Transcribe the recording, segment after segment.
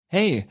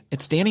Hey,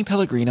 it's Danny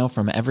Pellegrino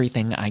from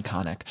Everything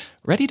Iconic.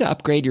 Ready to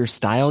upgrade your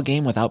style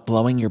game without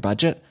blowing your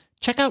budget?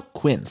 Check out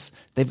Quince.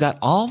 They've got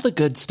all the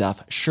good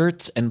stuff,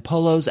 shirts and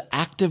polos,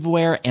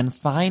 activewear, and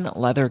fine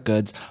leather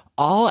goods,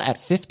 all at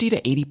 50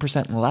 to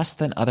 80% less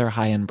than other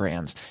high-end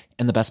brands.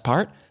 And the best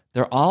part?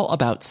 They're all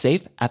about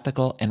safe,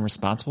 ethical, and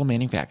responsible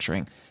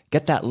manufacturing.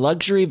 Get that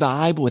luxury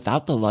vibe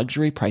without the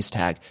luxury price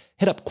tag.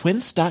 Hit up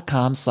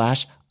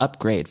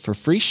quince.com/upgrade for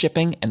free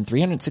shipping and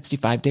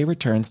 365-day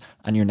returns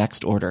on your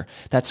next order.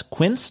 That's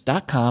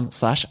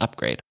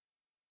quince.com/upgrade.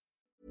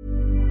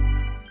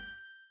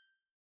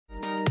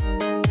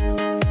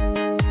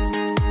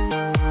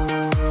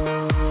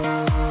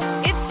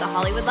 It's the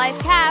Hollywood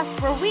Life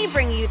Cast, where we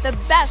bring you the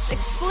best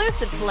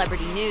exclusive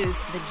celebrity news,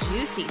 the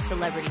juicy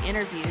celebrity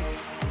interviews,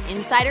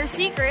 insider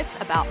secrets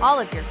about all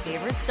of your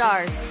favorite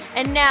stars.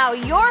 And now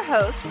your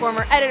host,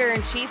 former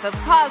editor-in-chief of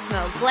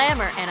Cosmo,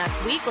 Glamour, and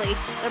Us Weekly,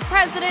 the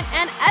president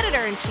and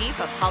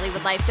editor-in-chief of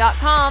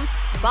HollywoodLife.com,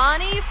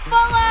 Bonnie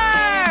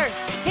Fuller!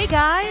 Hey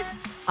guys,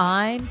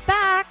 I'm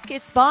back.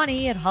 It's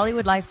Bonnie at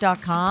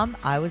HollywoodLife.com.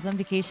 I was on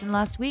vacation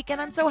last week,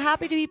 and I'm so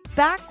happy to be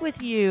back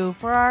with you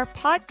for our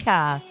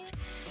podcast.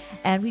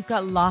 And we've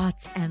got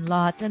lots and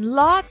lots and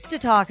lots to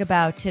talk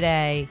about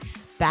today.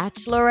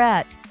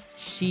 Bachelorette.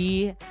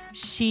 She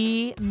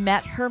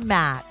met her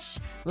match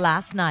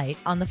last night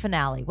on the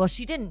finale. Well,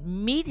 she didn't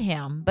meet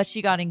him, but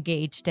she got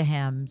engaged to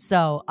him.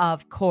 So,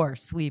 of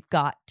course, we've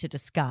got to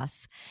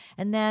discuss.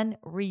 And then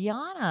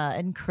Rihanna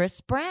and Chris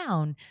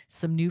Brown,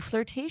 some new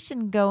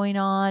flirtation going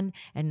on,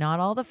 and not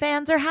all the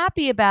fans are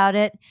happy about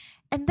it.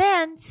 And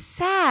then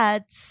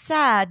sad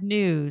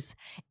news.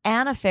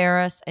 Anna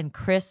Faris and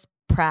Chris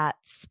Pratt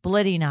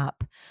splitting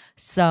up.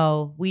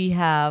 So we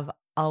have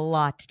a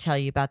lot to tell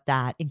you about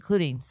that,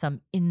 including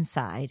some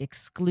inside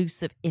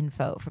exclusive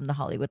info from the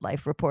Hollywood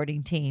Life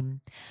reporting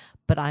team.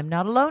 But I'm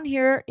not alone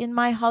here in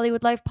my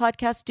Hollywood Life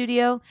podcast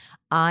studio.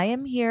 I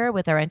am here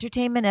with our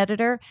entertainment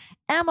editor,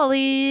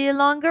 Emily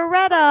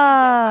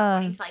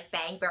Longaretta. He's like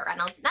bang Burt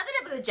Reynolds. Not that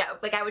it was a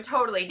joke. Like, I would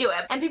totally do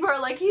it. And people are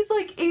like, he's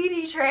like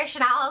 80, Trish.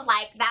 And I was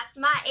like, that's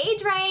my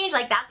age range.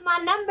 Like, that's my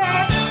number.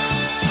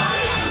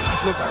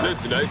 Look,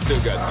 listen, I still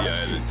got the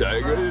eye of the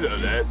tiger, you know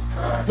that.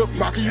 Look,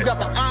 Rocky, you got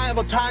the eye of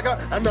a tiger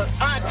and the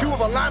IQ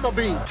of a lima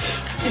bean.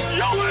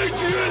 Yo,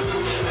 Adrian!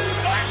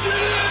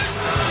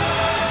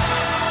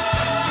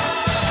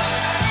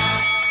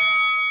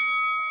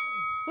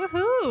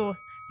 Woohoo!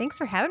 Thanks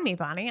for having me,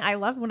 Bonnie. I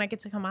love when I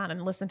get to come on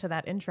and listen to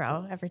that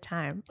intro every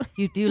time.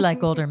 You do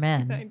like older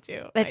men. I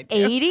do. At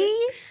 80?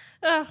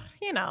 Ugh,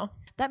 you know.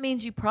 That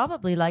means you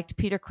probably liked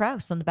Peter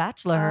Krause on The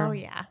Bachelor. Oh,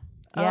 yeah.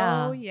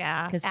 Yeah. Oh,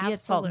 yeah. Because he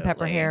had salt and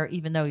pepper hair,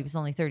 even though he was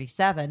only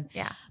 37.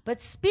 Yeah.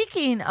 But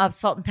speaking of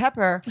salt and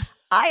pepper,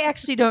 I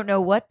actually don't know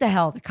what the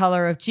hell the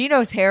color of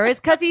Gino's hair is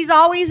because he's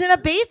always in a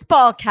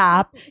baseball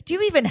cap. Do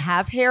you even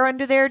have hair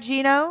under there,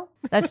 Gino?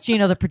 That's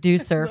Gino, the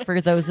producer, for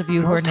those of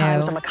you who are Most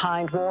times new. I'm a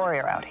kind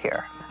warrior out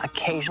here.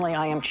 Occasionally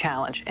I am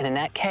challenged. And in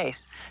that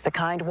case, the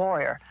kind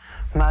warrior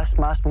must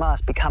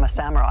become a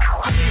samurai.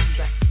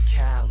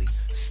 Cali,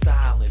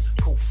 styling,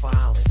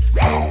 profiling.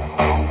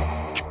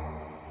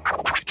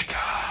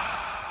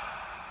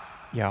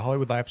 Yeah,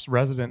 Hollywood Life's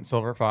resident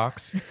silver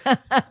fox.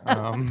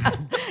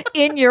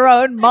 In your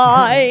own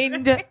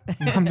mind.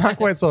 I'm not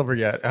quite silver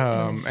yet.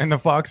 And the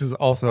fox is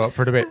also up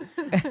for debate.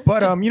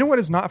 But you know what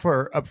is not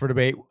up for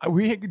debate?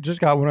 We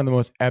just got one of the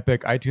most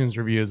epic iTunes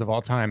reviews of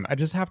all time. I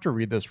just have to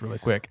read this really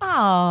quick.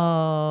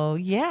 Oh,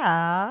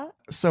 yeah.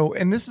 So,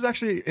 and this is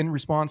actually in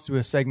response to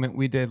a segment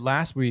we did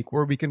last week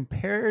where we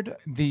compared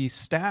the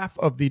staff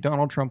of the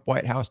Donald Trump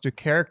White House to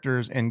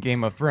characters in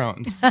Game of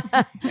Thrones.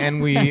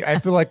 And I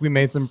feel like we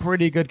made some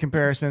pretty good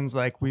comparisons.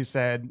 Like we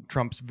said,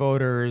 Trump's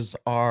voters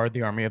are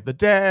the Army of the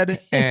Dead.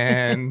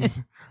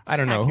 And I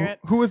don't know,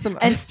 who was the...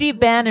 And Steve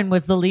Bannon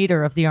was the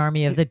leader of the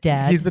Army of the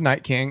Dead. He's the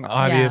Night King,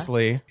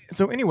 obviously. Yes.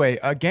 So anyway,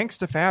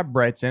 Gangsta Fab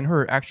writes in,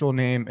 her actual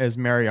name is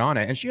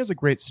Mariana, and she has a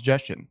great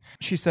suggestion.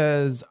 She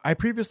says, I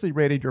previously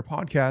rated your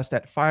podcast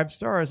at 5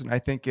 stars, and I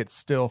think it's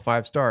still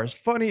 5 stars.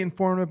 Funny,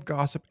 informative,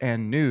 gossip,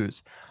 and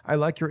news. I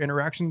like your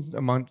interactions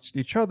amongst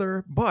each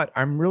other, but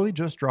I'm really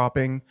just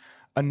dropping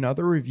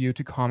another review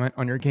to comment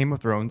on your Game of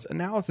Thrones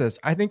analysis.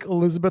 I think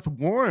Elizabeth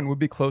Warren would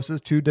be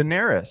closest to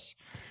Daenerys.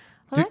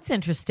 Well, that's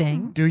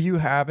interesting. Do you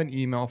have an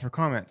email for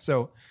comment?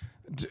 So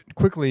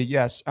quickly,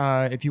 yes.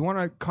 If you want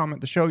to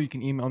comment the show, you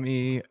can email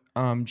me,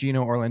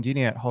 Gino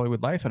Orlandini at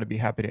Hollywood Life, and I'd be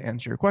happy to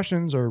answer your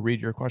questions or read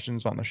your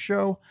questions on the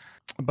show.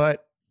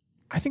 But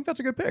I think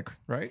that's a good pick,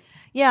 right?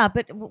 Yeah,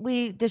 but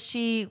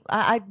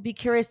I'd be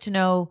curious to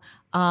know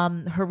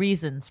her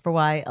reasons for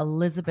why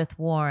Elizabeth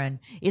Warren.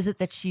 Is it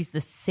that she's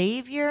the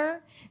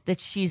savior, that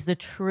she's the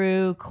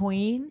true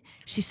queen?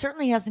 She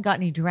certainly hasn't got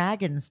any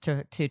dragons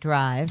to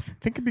drive. I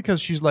think because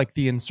she's like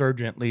the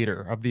insurgent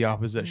leader of the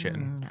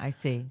opposition. I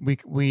see.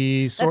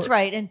 That's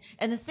right.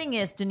 And the thing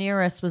is,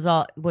 Daenerys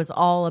was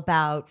all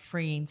about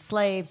freeing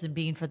slaves and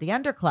being for the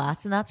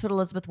underclass, and that's what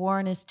Elizabeth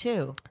Warren is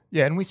too.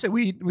 Yeah, and we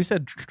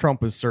said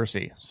Trump was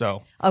Cersei.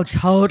 So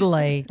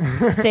totally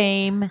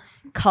same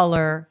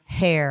color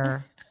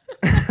hair.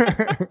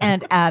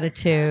 and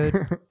attitude.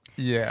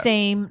 Yeah.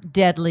 Same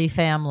deadly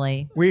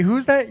family. Wait,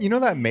 who's that? You know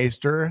that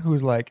maester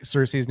who's like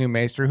Cersei's new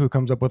maester who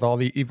comes up with all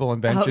the evil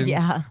inventions? Oh,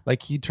 yeah.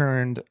 Like he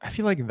turned, I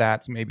feel like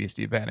that's maybe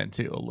Steve Bannon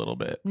too, a little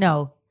bit.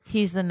 No,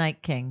 he's the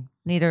Night King.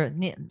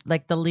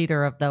 Like the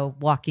leader of the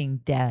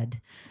Walking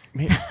Dead.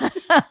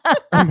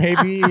 Or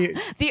maybe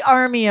the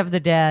army of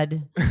the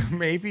dead.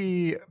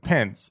 Maybe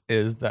Pence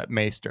is that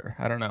maester.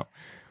 I don't know.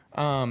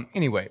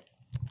 Anyway,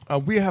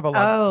 we have a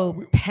lot.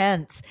 Oh,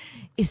 Pence.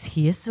 Is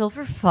he a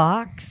silver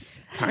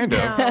fox? Kind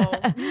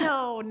of.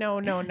 No.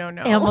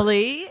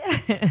 Emily?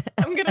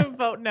 I'm going to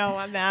vote no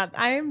on that.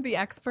 I am the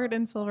expert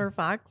in silver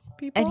fox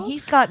people. And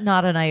he's got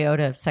not an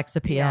iota of sex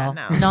appeal. Yeah,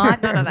 no.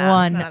 Not None of that.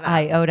 one None of that.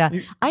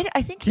 iota.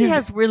 I think he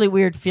has really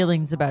weird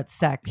feelings about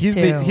sex, He's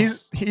too.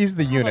 he's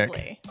the eunuch.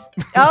 Probably.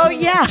 Oh,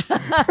 yeah.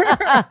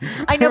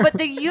 I know, but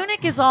the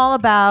eunuch is all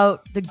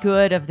about the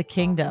good of the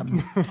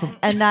kingdom.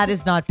 And that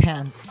is not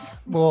Pence.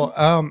 Well,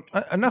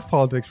 enough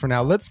politics for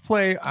now. Let's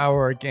play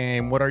our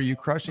game. What are you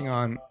crushing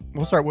on?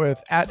 We'll start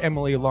with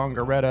 @Emily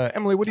Longaretta.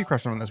 Emily, what are you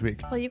crushing on this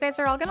week? Well, you guys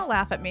are all going to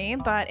laugh at me,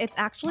 but it's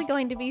actually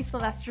going to be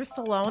Sylvester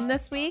Stallone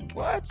this week.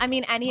 What? I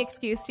mean, any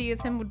excuse to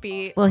use him would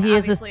be. Well, he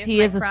is a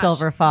obviously, it's my a crush.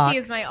 silver fox. He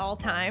is my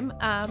all-time.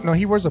 No,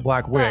 he wears a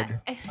black wig.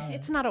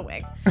 It's not a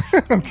wig.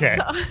 Okay.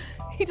 So,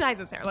 he dyes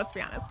his hair, let's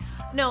be honest.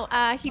 No,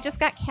 he just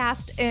got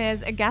cast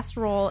as a guest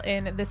role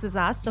in This Is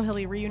Us, so he'll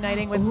be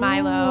reuniting with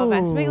Milo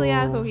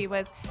Ventimiglia, who he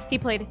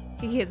played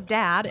his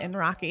dad in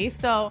Rocky.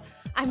 So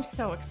I'm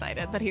so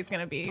excited that he's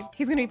gonna be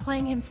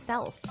playing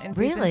himself in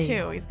season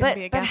 2. He's gonna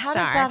be a guest how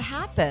star. does that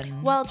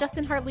happen? Well,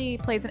 Justin Hartley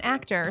plays an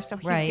actor, so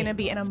he's Right. gonna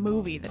be in a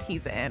movie that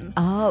he's in.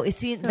 Oh, is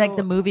he So- like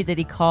the movie that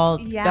he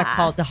got Yeah.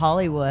 called to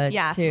Hollywood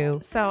Yes.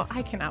 to So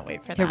I cannot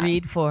wait for to that.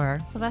 read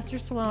for? Sylvester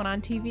Stallone on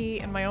TV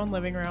in my own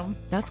living room.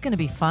 That's going to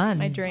be fun.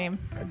 My dream.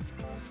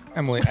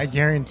 Emily, I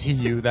guarantee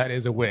you that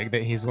is a wig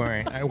that he's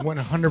wearing. I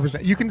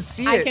 100%. You can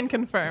see it. I can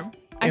confirm.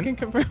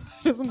 It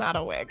is not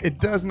a wig. It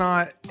does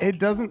not. It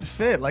doesn't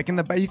fit. Like in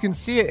the back, you can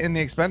see it in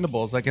the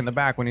Expendables. Like in the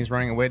back when he's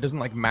running away, it doesn't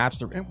like match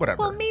the whatever.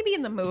 Well, maybe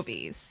in the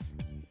movies.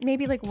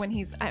 Maybe like when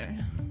he's. I don't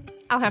know.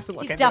 I'll have to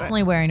look. He's into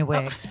definitely it. wearing a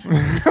wig.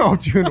 Oh,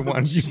 2 to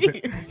 1.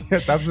 Jeez.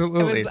 Yes,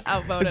 absolutely. I was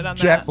outvoted it's on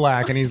jet that.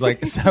 black, and he's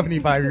like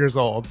 75 years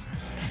old.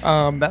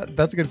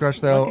 That's a good crush,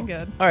 though. Looking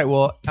good. All right,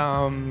 well,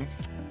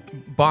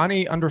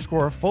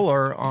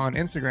 Bonnie_Fuller on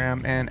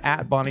Instagram and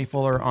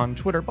 @BonnieFuller on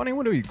Twitter. Bonnie,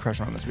 what are you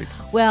crushing on this week?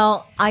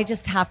 Well, I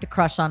just have to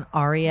crush on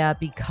Arya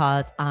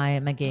because I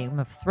am a Game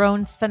of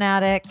Thrones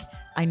fanatic.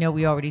 I know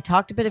we already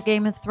talked a bit of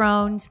Game of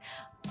Thrones,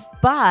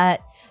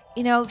 but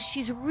you know,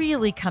 she's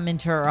really come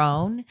into her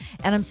own,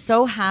 and I'm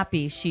so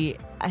happy she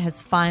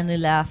has finally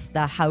left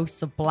the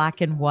house of black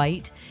and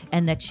white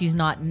and that she's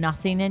not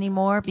nothing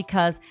anymore,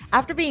 because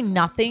after being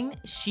nothing,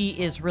 she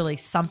is really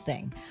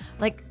something.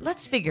 Like,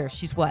 let's figure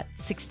she's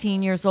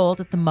 16 years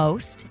old at the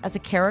most as a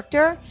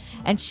character,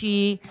 and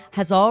she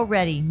has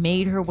already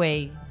made her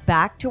way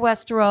back to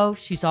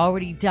Westeros. She's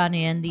already done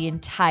in the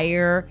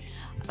entire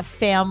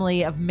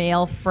family of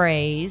male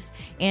Freys,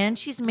 and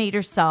she's made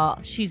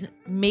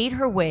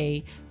her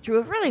way through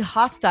a really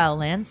hostile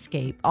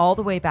landscape all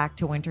the way back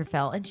to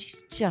Winterfell, and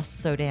she's just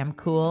so damn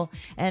cool.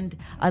 And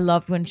I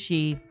loved when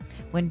she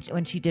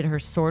did her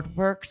sword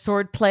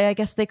play, I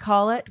guess they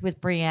call it,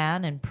 with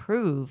Brienne, and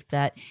proved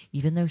that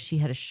even though she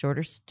had a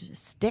shorter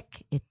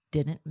stick, it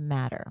didn't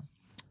matter.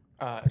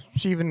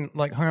 She even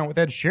like hung out with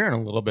Ed Sheeran a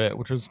little bit,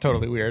 which was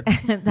totally weird.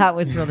 That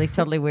was really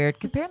totally weird.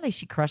 Apparently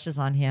she crushes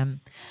on him,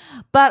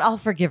 but I'll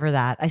forgive her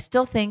that. I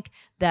still think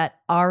that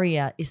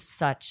Arya is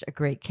such a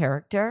great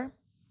character.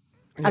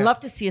 Yeah. I love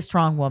to see a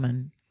strong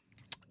woman.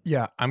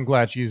 Yeah, I'm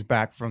glad she's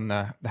back from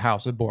the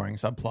house of boring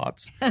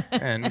subplots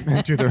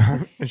and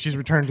she's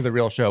returned to the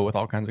real show with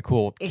all kinds of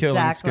cool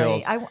killing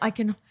skills.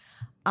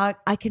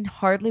 I can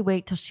hardly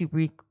wait till she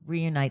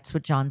reunites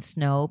with Jon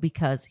Snow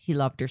because he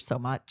loved her so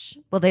much.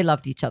 Well, they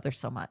loved each other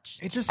so much.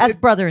 As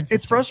brother and sister.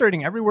 It's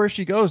frustrating. Everywhere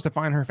she goes to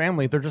find her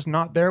family, they're just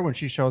not there when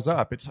she shows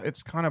up.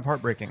 It's kind of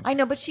heartbreaking. I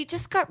know, but she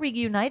just got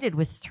reunited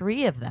with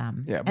 3 of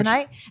them. Yeah,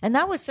 and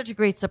that was such a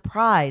great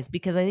surprise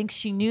because I think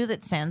she knew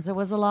that Sansa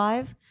was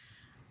alive,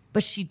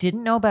 but she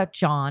didn't know about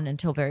Jon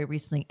until very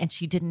recently, and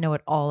she didn't know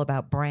at all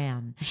about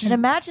Bran. And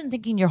imagine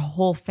thinking your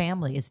whole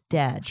family is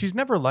dead. She's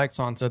never liked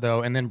Sansa,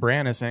 though, and then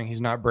Bran is saying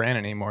he's not Bran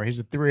anymore. He's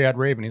a three-eyed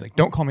raven. He's like,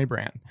 don't call me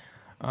Bran.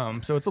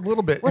 So it's a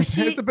little bit,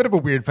 it's a bit of a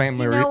weird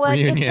family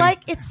reunion.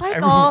 It's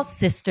like all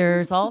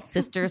sisters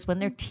when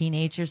they're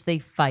teenagers, they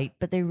fight,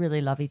 but they really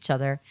love each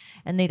other,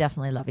 and they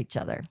definitely love each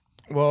other.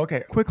 Well,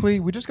 okay. Quickly,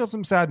 we just got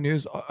some sad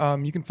news.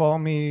 You can follow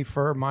me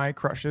for my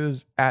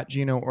crushes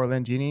 @Gino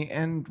Orlandini.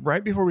 And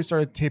right before we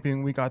started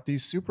taping, we got the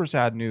super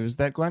sad news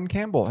that Glenn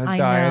Campbell has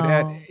died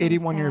at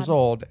 81 years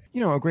old.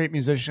 You know, a great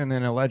musician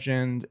and a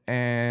legend,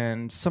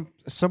 and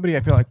somebody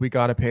I feel like we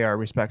got to pay our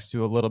respects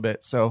to a little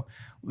bit. So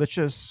let's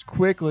just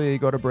quickly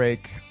go to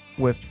break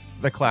with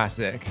the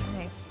classic.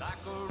 Nice.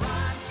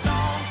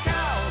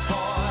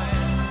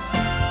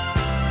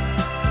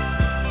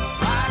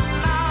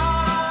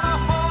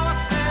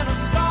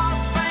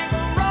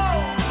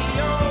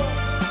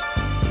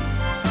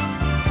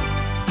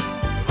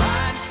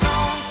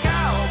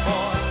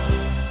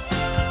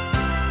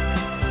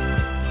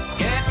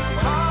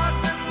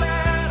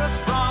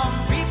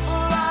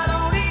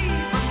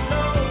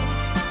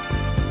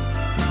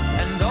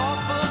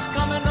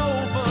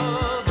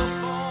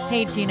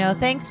 Hey, Gino,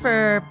 thanks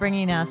for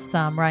bringing us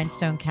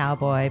Rhinestone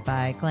Cowboy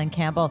by Glenn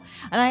Campbell.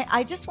 And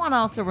I just want to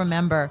also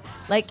remember,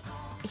 like,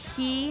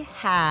 he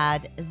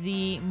had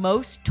the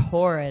most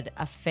torrid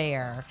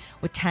affair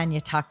with Tanya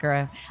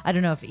Tucker. I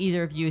don't know if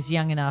either of you is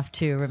young enough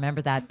to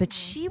remember that, but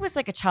she was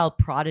like a child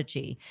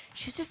prodigy.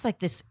 She's just like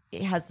this,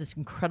 has this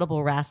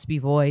incredible raspy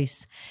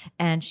voice.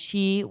 And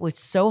she was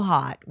so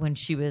hot when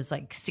she was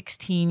like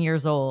 16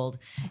 years old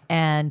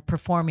and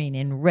performing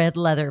in red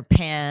leather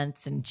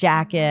pants and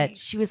jacket. Nice.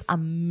 She was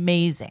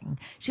amazing.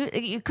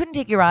 You couldn't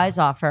take your eyes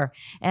off her.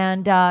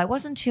 And it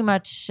wasn't too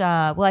much,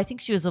 well, I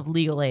think she was of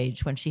legal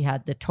age when she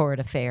had the torrid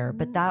affair,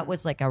 but that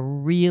was like a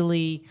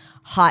really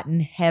hot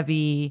and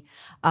heavy,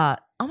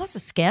 almost a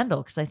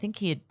scandal, because I think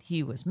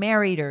he was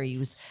married, or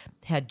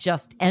had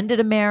just ended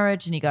a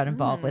marriage and he got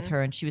involved with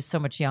her, and she was so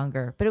much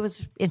younger. But it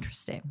was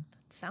interesting.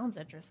 Sounds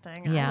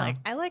interesting. Yeah.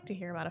 I like to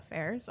hear about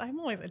affairs. I'm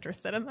always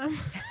interested in them.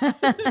 As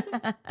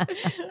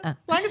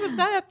long as it's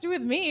not have to do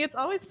with me, it's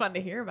always fun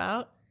to hear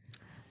about.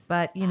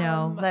 But, you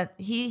know,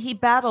 he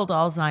battled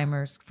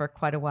Alzheimer's for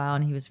quite a while,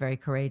 and he was very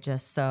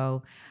courageous.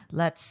 So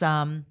let's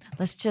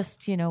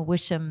just,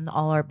 wish him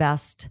all our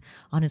best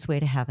on his way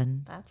to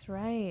heaven. That's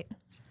right.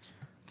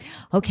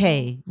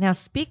 Okay. Now,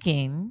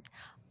 speaking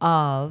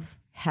of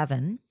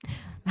heaven,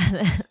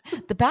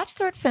 the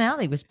Bachelorette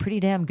finale was pretty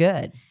damn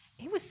good.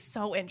 It was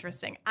so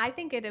interesting. I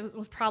think it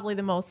was probably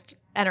the most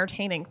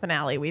entertaining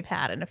finale we've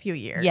had in a few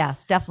years.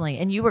 Yes, definitely.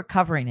 And you were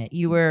covering it.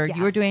 You were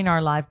doing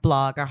our live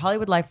blog, our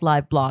Hollywood Life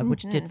live blog,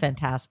 which did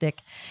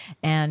fantastic.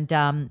 And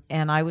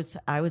I was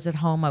at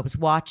home. I was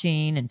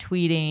watching and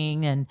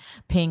tweeting and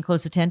paying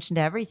close attention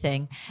to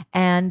everything.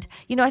 And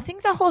I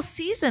think the whole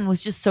season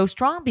was just so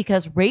strong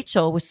because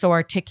Rachel was so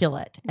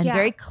articulate and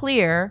very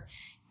clear.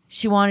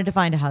 She wanted to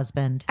find a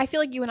husband. I feel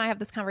like you and I have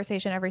this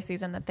conversation every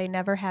season that they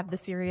never have the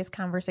serious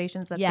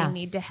conversations that they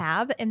need to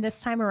have. And this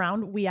time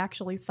around, we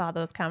actually saw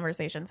those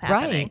conversations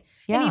happening. Right.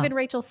 Yeah. And even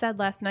Rachel said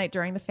last night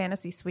during the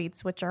fantasy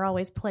suites, which are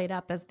always played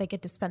up as they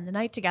get to spend the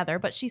night together.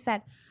 But she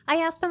said, I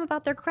asked them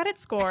about their credit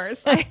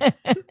scores,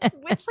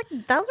 which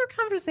those are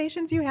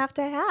conversations you have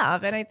to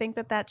have. And I think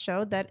that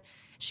showed that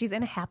she's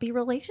in a happy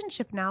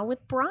relationship now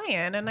with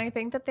Brian. And I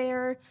think that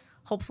they're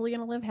hopefully going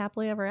to live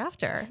happily ever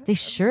after. They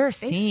sure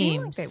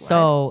seem like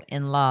so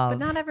in love. But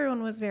not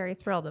everyone was very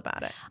thrilled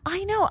about it.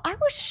 I know. I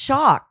was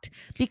shocked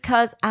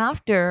because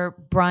after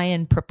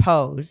Brian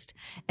proposed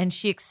and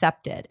she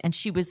accepted and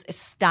she was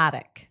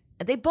ecstatic.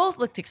 They both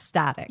looked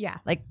ecstatic. Yeah.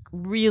 Like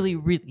really,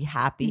 really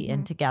happy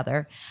and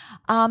together.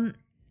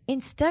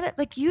 Instead of,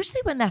 like,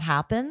 usually when that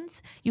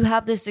happens, you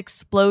have this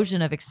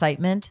explosion of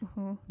excitement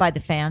by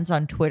the fans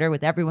on Twitter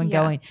with everyone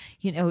going,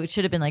 it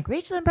should have been like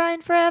Rachel and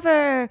Brian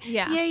forever.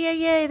 Yeah.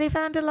 Yay. They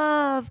found a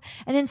love.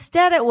 And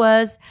instead it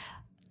was,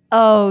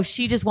 oh,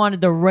 she just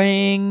wanted the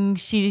ring.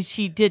 She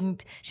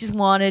just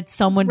wanted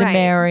someone to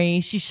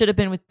marry. She should have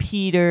been with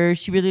Peter.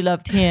 She really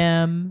loved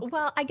him.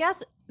 Well, I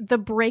guess the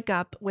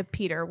breakup with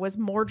Peter was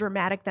more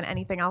dramatic than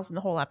anything else in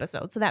the whole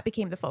episode. So that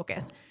became the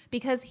focus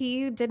because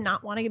he did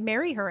not want to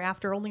marry her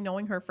after only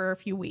knowing her for a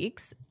few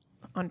weeks.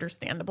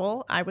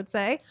 Understandable, I would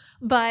say.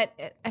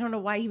 But I don't know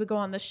why he would go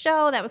on the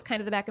show. That was kind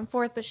of the back and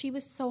forth. But she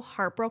was so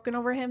heartbroken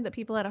over him that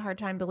people had a hard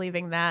time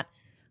believing that,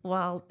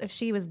 well, if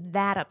she was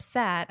that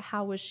upset,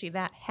 how was she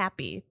that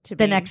happy to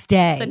be the next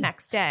day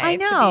I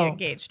know. To be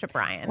engaged to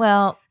Brian?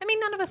 Well, I mean,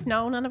 none of us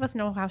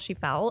know how she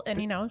felt,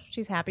 and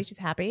she's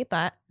happy,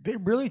 but they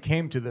really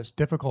came to this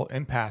difficult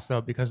impasse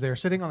though, because they were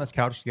sitting on this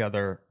couch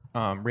together,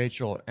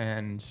 Rachel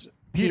and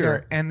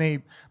Peter, and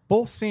they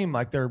both seem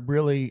like they're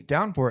really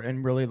down for it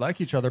and really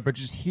like each other, but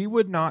just he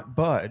would not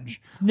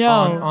budge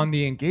on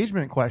the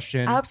engagement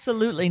question.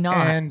 Absolutely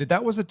not. And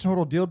that was a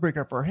total deal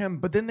breaker for him.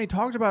 But then they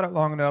talked about it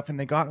long enough and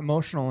they got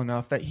emotional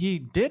enough that he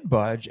did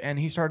budge, and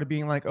he started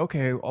being like,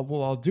 okay,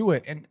 well, I'll do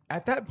it. And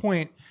at that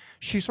point,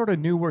 she sort of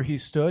knew where he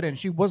stood and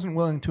she wasn't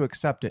willing to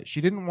accept it.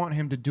 She didn't want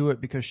him to do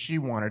it because she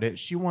wanted it.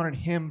 She wanted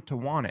him to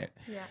want it.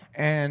 Yeah.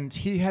 And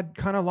he had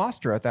kind of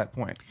lost her at that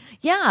point.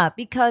 Yeah,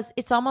 because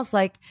it's almost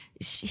like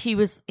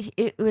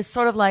it was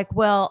sort of like,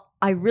 well,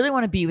 I really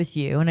want to be with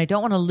you and I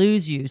don't want to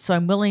lose you. So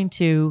I'm willing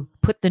to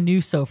put the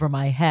noose over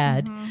my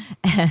head.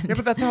 And yeah,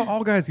 but that's how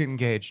all guys get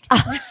engaged.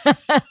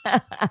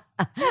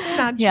 That's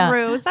not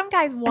true. Some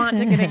guys want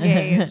to get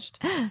engaged.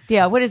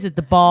 Yeah, what is it?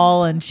 The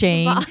ball and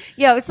chain.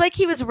 Yeah, it's like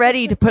he was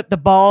ready to put the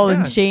ball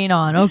and chain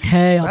on.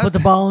 Okay, I'll put the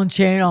ball and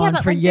chain on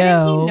for you.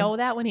 Didn't he know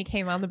that when he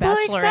came on The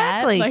Bachelorette? Well,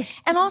 exactly.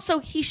 And also,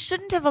 he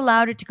shouldn't have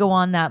allowed it to go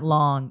on that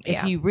long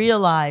if he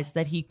realized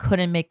that he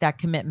couldn't make that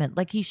commitment.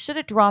 Like, he should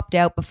have dropped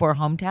out before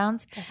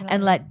Hometowns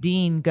and let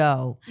Dean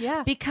go.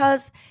 Yeah.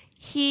 Because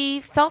he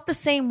felt the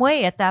same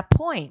way at that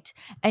point,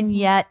 and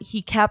yet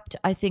he kept,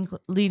 I think,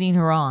 leading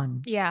her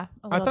on. Yeah,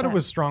 I thought it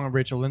was strong of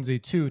Rachel Lindsay,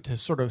 too, to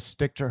sort of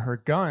stick to her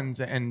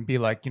guns and be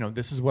like,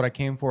 this is what I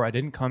came for. I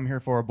didn't come here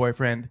for a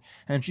boyfriend.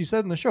 And she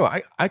said in the show,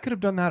 I could have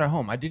done that at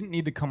home. I didn't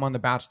need to come on The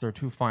Bachelor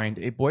to find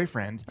a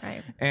boyfriend.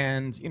 Right.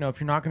 And, if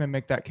you're not going to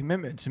make that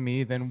commitment to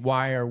me, then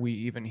why are we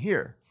even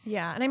here?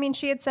 Yeah. And I mean,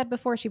 she had said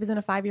before she was in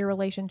a 5-year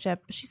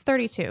relationship. She's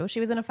 32. She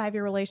was in a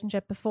 5-year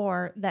relationship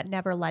before that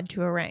never led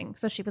to a ring.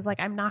 So she was like,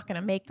 I'm not going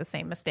to make the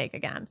same mistake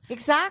again.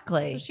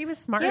 Exactly. So she was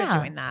smart at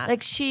doing that.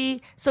 Like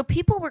so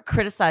people were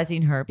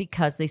criticizing her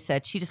because they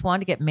said she just wanted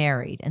to get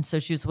married. And so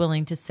she was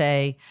willing to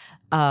say,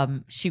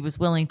 she was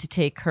willing to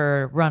take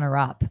her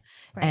runner-up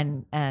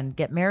and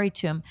get married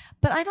to him.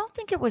 But I don't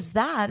think it was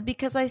that,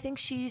 because I think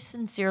she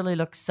sincerely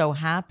looked so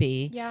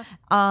happy. Yeah.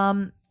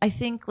 I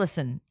think,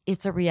 listen,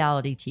 it's a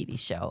reality TV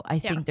show. I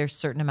think there's a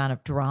certain amount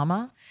of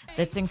drama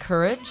that's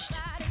encouraged.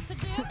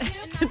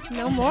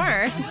 No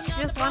more.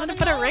 She just wanted to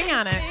put a ring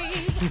on it.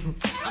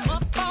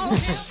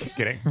 Just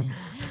kidding.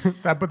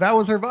 But that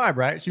was her vibe,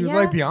 right? She was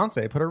like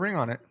Beyonce, put a ring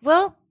on it.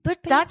 Well,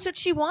 but that's what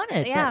she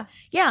wanted. Yeah.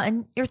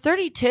 And you're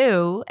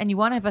 32 and you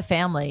want to have a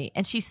family.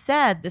 And she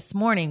said this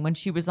morning when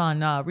she was on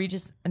not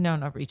Regis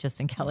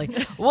and Kelly.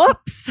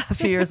 Whoops, a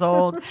few years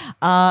old.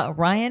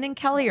 Ryan and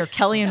Kelly, or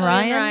Kelly and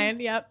Ryan. Ryan,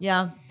 yep.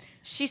 Yeah.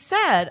 She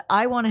said,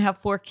 I want to have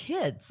 4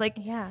 kids. Like,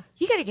 you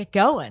got to get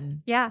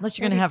going. Yeah. Unless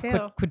you're going to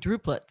have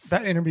quadruplets.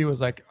 That interview was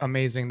like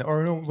amazing.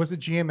 Or no, was it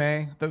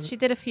GMA? She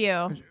did a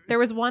few. There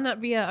was one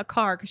via a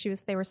car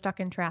because they were stuck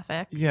in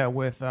traffic. Yeah,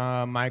 with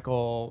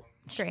Michael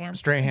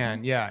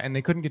Strahan, yeah, and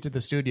they couldn't get to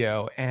the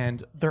studio,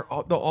 and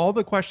all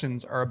the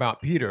questions are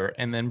about Peter,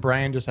 and then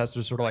Brian just has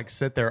to sort of like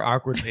sit there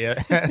awkwardly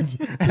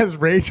as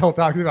Rachel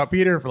talks about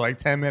Peter for like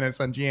 10 minutes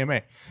on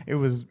GMA.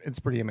 It's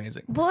pretty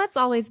amazing. Well, that's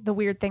always the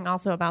weird thing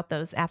also about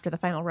those after the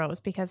final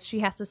rose, because she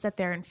has to sit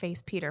there and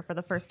face Peter for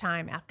the first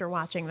time after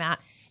watching that.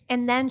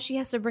 And then she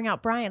has to bring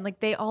out Brian. Like,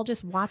 they all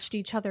just watched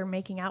each other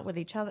making out with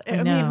each other.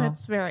 I mean,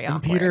 it's very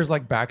awkward. And Peter's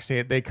like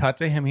backstage. They cut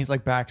to him. He's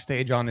like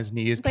backstage on his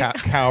knees,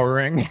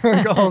 cowering,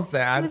 all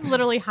sad. He was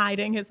literally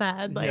hiding his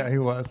head. Like, yeah, he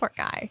was. Poor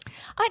guy.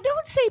 I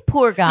don't say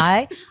poor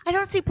guy. I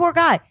don't say poor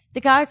guy. The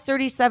guy's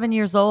 37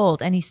 years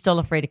old and he's still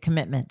afraid of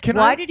commitment.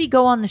 Why did he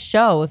go on the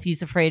show if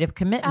he's afraid of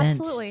commitment?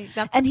 Absolutely.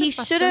 And he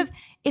should have,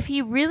 if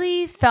he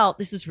really felt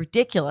this is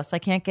ridiculous, I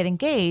can't get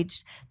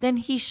engaged, then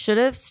he should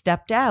have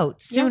stepped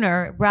out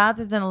sooner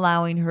rather than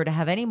allowing her to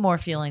have any more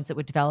feelings that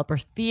would develop, or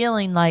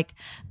feeling like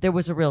there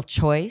was a real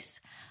choice.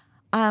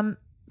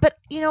 But,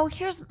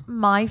 here's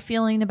my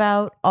feeling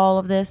about all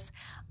of this.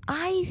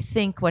 I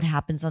think what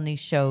happens on these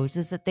shows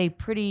is that they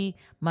pretty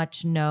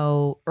much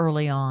know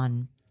early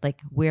on like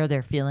where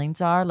their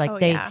feelings are. Like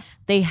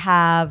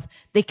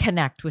they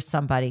connect with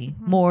somebody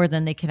more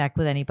than they connect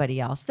with anybody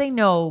else. They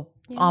know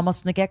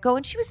almost from the get-go.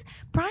 And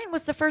Brian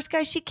was the first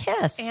guy she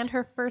kissed. And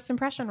her first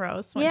impression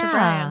rose went to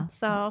Brian.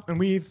 So, and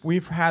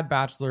we've had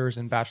bachelors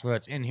and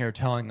bachelorettes in here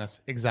telling us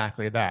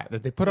exactly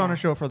that they put on a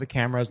show for the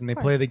cameras and they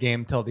play the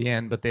game till the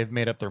end, but they've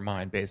made up their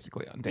mind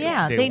basically on day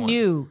one. They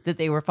knew that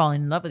they were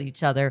falling in love with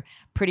each other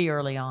pretty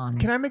early on.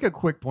 Can I make a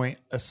quick point,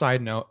 a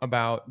side note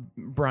about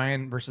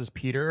Brian versus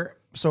Peter?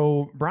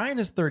 So Brian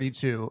is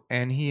 32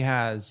 and he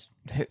has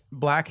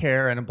black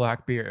hair and a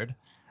black beard.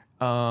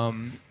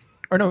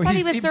 Or no,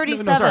 he was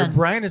 37. No, sorry,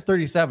 Brian is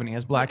 37. He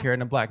has black hair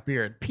and a black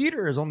beard.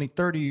 Peter is only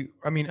 30.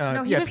 I mean,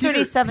 he was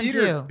 37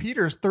 too.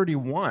 Peter's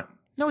 31.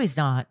 No, he's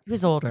not. He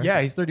was older.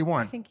 Yeah, he's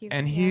 31. I think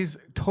he's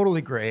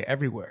totally gray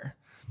everywhere.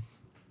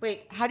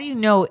 Wait, how do you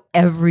know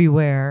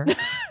everywhere?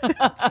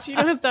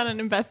 Gino has done an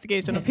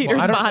investigation of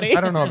Peter's body.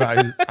 I don't know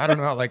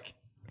about like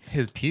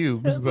his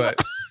pubes, but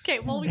okay.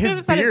 Well, we could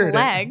have said his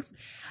legs.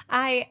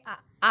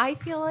 I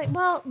feel like,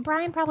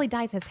 Brian probably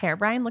dyes his hair.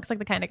 Brian looks like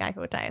the kind of guy who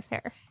would dye his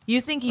hair.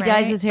 You think he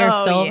dyes his hair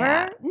silver?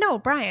 Yeah. No,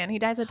 Brian. He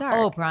dyes it dark.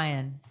 Oh,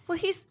 Brian. Well,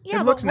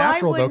 it looks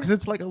natural though, because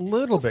it's like a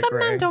little bit some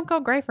gray. men don't go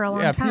gray for a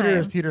long time.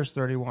 Yeah, Peter's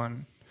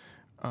 31.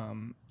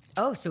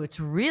 So it's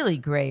really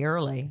gray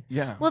early.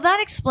 Yeah. Well, that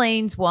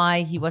explains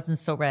why he wasn't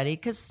so ready,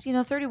 because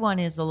 31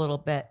 is a little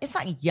bit. It's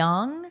not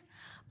young,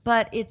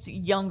 but it's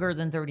younger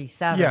than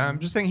 37. Yeah, I'm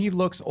just saying he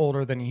looks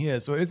older than he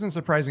is. So it isn't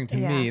surprising to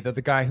me that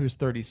the guy who's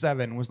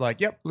 37 was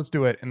like, yep, let's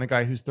do it. And the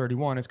guy who's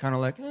 31 is kind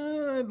of like,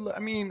 I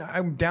mean,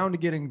 I'm down to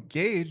get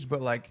engaged,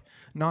 but like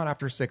not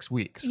after 6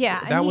 weeks. Yeah.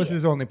 That was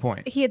his only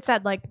point. He had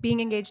said, like, being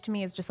engaged to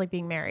me is just like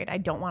being married. I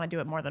don't want to do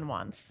it more than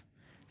once.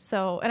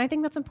 So, and I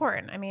think that's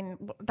important. I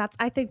mean,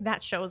 I think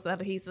that shows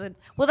that he's that's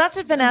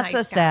what Vanessa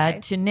nice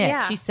said to Nick.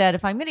 Yeah. She said,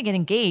 if I'm going to get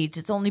engaged,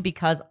 it's only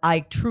because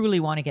I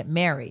truly want to get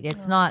married.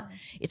 It's not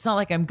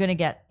like I'm going to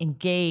get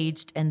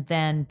engaged and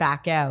then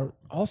back out.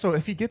 Also,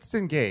 if he gets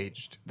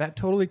engaged, that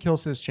totally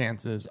kills his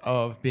chances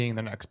of being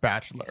the next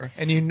bachelor.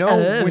 And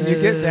when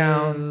you get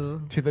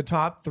down to the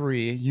top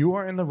 3, you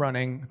are in the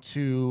running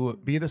to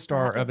be the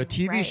star of a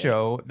TV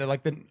show that,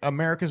 like, the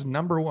America's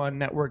 #1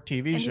 network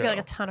TV show. You get like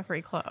a ton of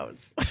free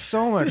clothes.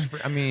 So much.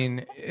 I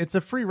mean, it's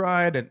a free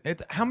ride.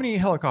 And how many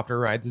helicopter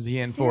rides is he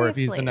in for if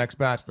he's the next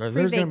bachelor?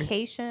 Free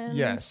vacations.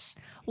 Yes.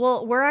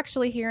 Well, we're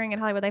actually hearing at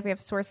Hollywood Life, we have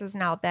sources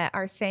now that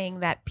are saying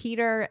that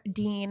Peter,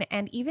 Dean,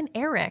 and even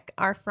Eric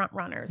are front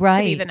runners to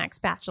be the next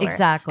bachelor.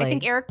 Exactly. I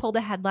think Eric pulled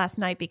ahead last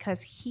night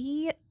because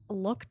he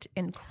looked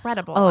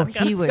incredible. Oh, I'm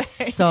gonna he was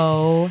say.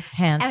 so And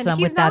handsome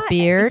he's with that not-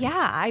 beard.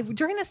 Yeah,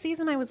 during the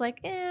season, I was like,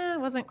 I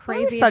wasn't I crazy.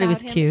 always thought he about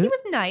was him. cute. He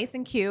was nice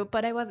and cute,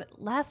 but I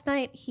wasn't. Last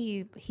night,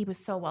 he was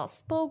so well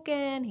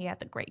spoken. He had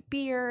the great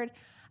beard.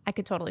 I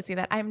could totally see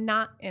that. I'm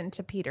not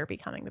into Peter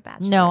becoming the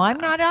Bachelor. No, I'm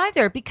not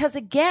either, because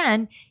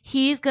again,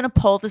 he's going to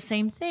pull the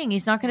same thing.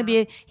 He's not going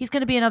to he's going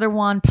to be another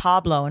Juan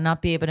Pablo and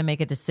not be able to make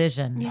a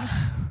decision. Yeah.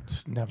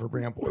 Just never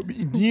bring up.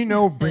 Do you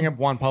know bring up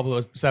Juan Pablo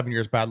is 7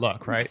 years bad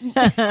luck, right?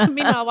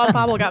 Meanwhile, Juan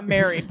Pablo got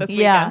married this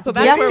weekend. Yeah, So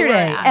that's where we're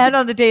yesterday at. and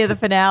on the day of the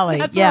finale.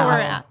 That's yeah. where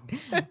we're at.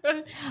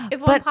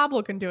 If Juan But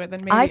Pablo can do it, then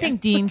maybe I think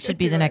Dean should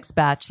be the next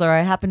Bachelor.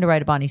 I happened to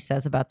write a Bonnie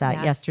Says about that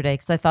Yes. yesterday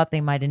because I thought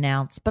they might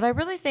announce. But I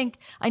really think,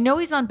 I know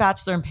he's on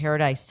Bachelor in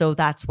Paradise, so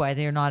that's why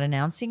they're not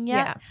announcing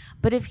yet. Yeah.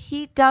 But if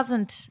he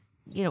doesn't,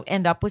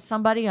 end up with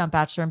somebody on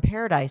Bachelor in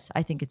Paradise,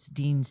 I think it's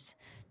Dean's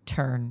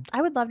turn.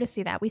 I would love to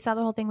see that. We saw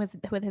the whole thing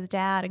with his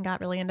dad and got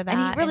really into that.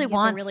 And he really has a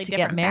wants really to get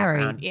different married.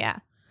 background. Yeah,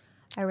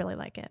 I really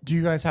like it. Do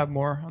you guys have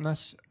more on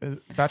this?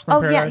 Bachelor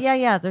in Oh, Paradise?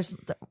 yeah. There's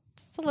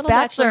Just a little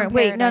Bachelor. in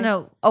Wait, Paradise.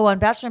 no. Oh, on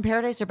Bachelor in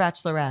Paradise or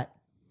Bachelorette?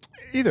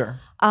 Either.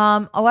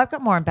 I've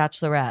got more on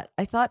Bachelorette.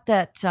 I thought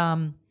that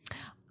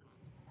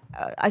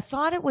I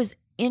thought it was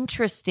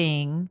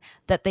interesting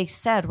that they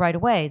said right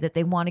away that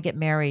they want to get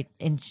married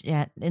in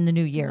the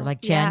new year, like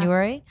Yeah.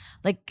 January.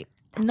 Like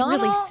That's not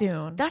really all-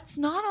 soon. That's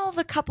not all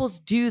the couples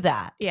do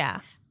that. Yeah.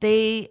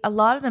 A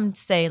lot of them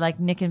say, like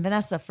Nick and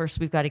Vanessa, first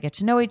we've got to get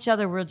to know each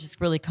other. We're just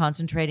really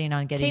concentrating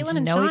on getting Caitlin to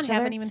and know Sean each other.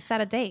 haven't even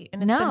set a date,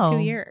 and it's been 2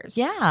 years.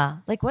 Yeah.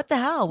 Like what the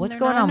hell? What's They're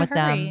going not on in a with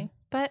them? hurry.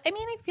 But I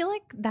mean, I feel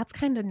like that's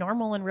kind of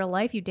normal in real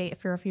life. You date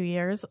for a few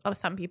years.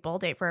 Some people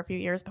date for a few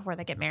years before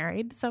they get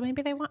married. So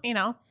maybe they want,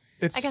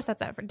 I guess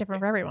that's different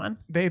for everyone.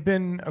 They've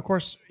been, of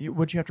course,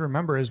 what you have to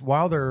remember is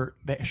while the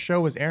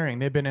show is airing,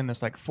 they've been in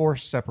this like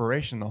forced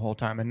separation the whole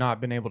time and not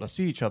been able to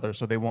see each other,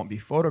 so they won't be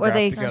photographed Or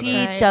they together.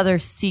 see each other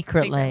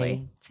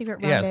secretly. Secret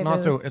Yeah, it's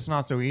rendezvous.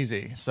 not so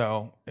easy.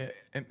 So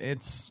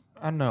it's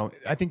I don't know.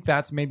 I think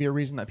that's maybe a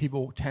reason that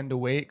people tend to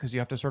wait, because you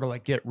have to sort of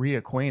like get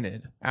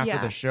reacquainted after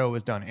Yeah. the show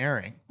is done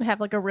airing. Have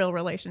like a real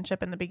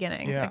relationship in the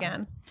beginning Yeah.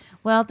 again.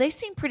 Well, they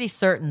seem pretty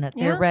certain that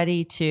they're Yeah.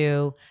 ready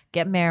to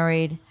get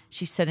married.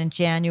 She said in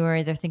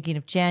January, they're thinking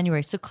of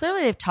January. So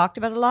clearly they've talked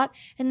about it a lot.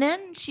 And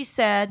then she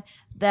said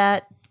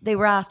that they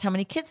were asked how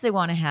many kids they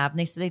want to have. And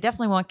they said they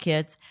definitely want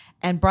kids.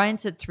 And Brian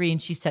said 3 and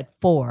she said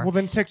 4. Well,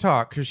 then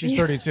TikTok, because she's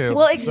 32.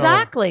 Well, so-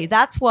 exactly.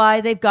 That's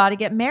why they've got to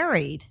get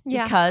married.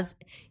 Yeah. Because,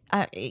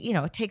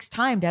 it takes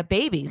time to have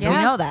babies. We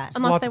Yeah. know that.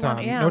 Unless lots they of want-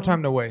 time. yeah. No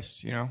time to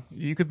waste.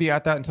 You could be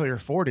at that until you're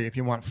 40 if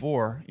you want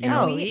 4. You And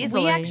know, we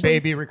easily. actually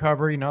baby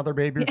recovery, another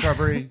baby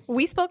recovery.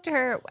 We spoke to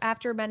her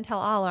after Men Tell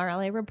All. Our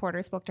LA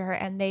reporter spoke to her,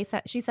 and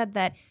she said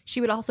that she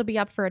would also be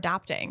up for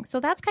adopting. So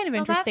that's kind of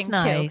Oh, that's interesting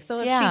too. nice. So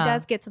if Yeah. she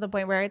does get to the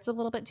point where it's a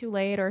little bit too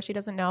late, or she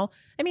doesn't know,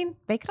 I mean,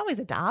 they could always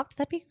adopt.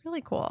 That'd be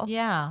really cool.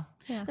 Yeah.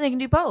 Yeah. And they can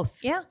do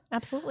both. Yeah,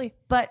 absolutely.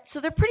 But so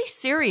they're pretty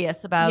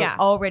serious about Yeah.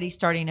 already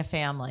starting a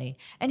family.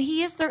 And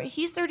he's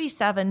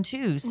 37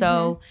 too.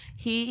 So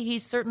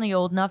he's certainly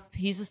old enough.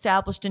 He's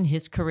established in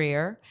his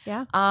career.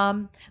 Yeah.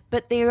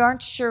 But they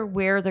aren't sure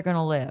where they're going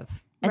to live.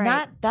 And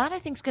Right. that I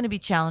think is going to be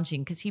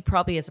challenging because he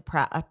probably has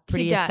a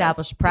pretty does,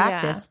 established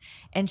practice.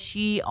 And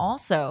she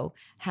also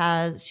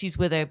she's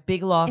with a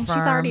big law And firm.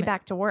 she's already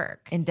back to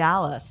work. in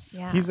Dallas.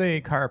 Yeah. He's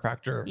a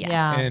chiropractor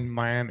Yeah. in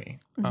Miami,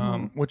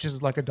 which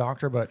is like a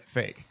doctor but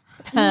fake.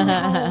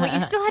 Oh, you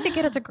still had to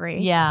get a degree.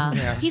 Yeah.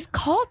 Yeah. He's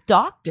called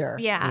doctor.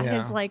 Yeah,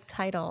 Yeah. his like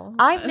title.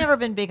 I've never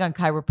been big on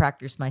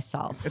chiropractors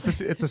myself. It's a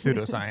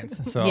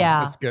pseudoscience, so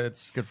Yeah. it's good.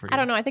 It's good for you. I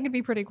don't know. I think it'd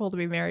be pretty cool to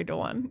be married to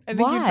one. I think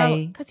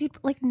Why? Because you'd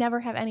like never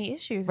have any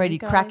issues. Right, you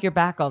crack your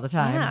back all the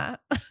time.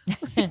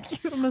 Yeah.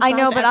 I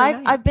know, but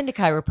I've been to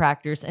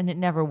chiropractors and it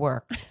never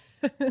worked.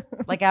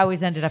 Like I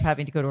always ended up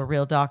having to go to a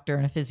real doctor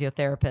and a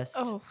physiotherapist.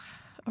 Oh,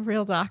 a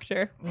real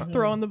doctor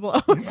throwing the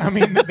blows. I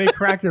mean, they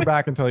crack your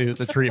back and tell you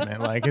it's a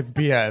treatment. Like it's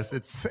BS.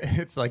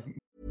 It's like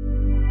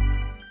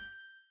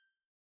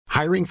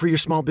Hiring for your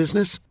small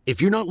business?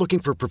 If you're not looking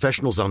for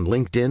professionals on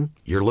LinkedIn,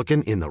 you're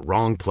looking in the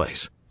wrong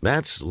place.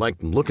 That's like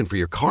looking for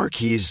your car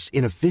keys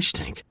in a fish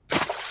tank.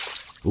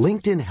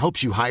 LinkedIn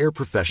helps you hire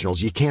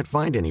professionals you can't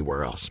find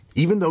anywhere else,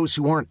 even those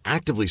who aren't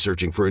actively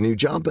searching for a new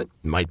job but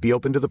might be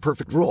open to the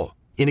perfect role.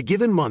 In a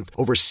given month,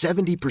 over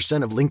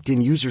 70% of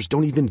LinkedIn users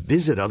don't even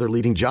visit other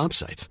leading job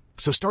sites.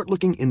 So start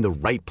looking in the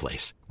right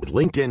place. With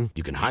LinkedIn,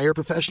 you can hire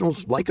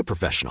professionals like a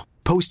professional.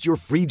 Post your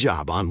free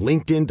job on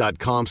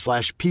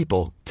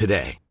linkedin.com/people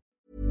today.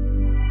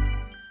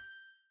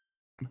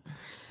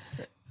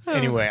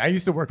 Anyway, I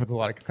used to work with a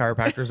lot of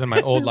chiropractors in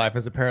my old life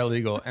as a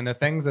paralegal, and the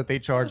things that they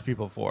charge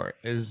people for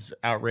is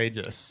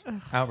outrageous.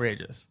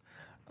 Outrageous.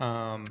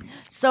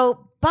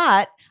 So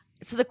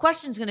the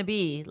question's going to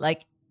be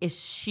like, is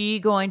she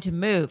going to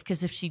move?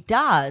 Because if she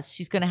does,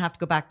 she's going to have to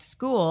go back to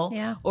school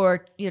Yeah.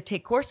 or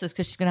take courses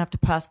because she's going to have to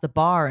pass the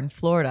bar in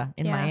Florida,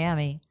 in Yeah.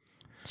 Miami.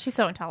 She's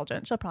so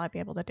intelligent. She'll probably be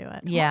able to do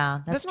it. Yeah,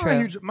 that's not true. a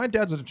huge. My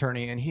dad's an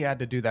attorney, and he had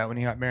to do that when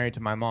he got married to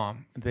my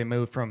mom. They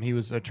moved from he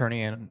was an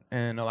attorney in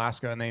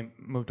Alaska, and they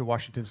moved to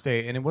Washington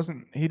State. And it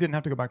wasn't. He didn't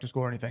have to go back to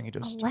school or anything. He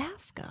just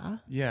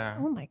Alaska. Yeah.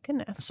 Oh my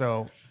goodness.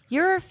 So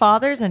Your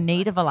father's a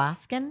native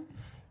Alaskan?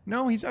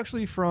 no, he's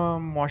actually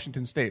from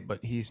Washington State,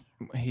 but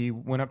he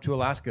went up to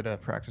Alaska to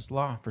practice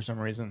law for some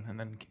reason, and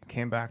then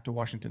came back to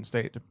Washington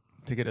State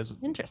to get his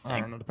Interesting.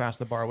 I don't know, to pass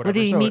the bar, or Well, whatever.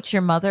 did you So meet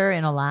your mother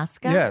in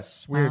Alaska?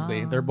 Yes,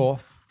 weirdly, they're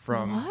both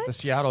from What? the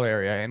Seattle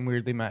area, and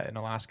weirdly met in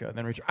Alaska. And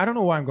then I don't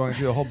know why I'm going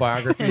through the whole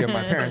biography of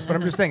my parents, but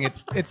I'm just saying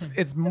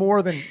it's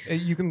more than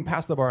you can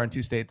pass the bar in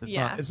 2 states.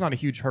 It's not a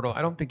huge hurdle.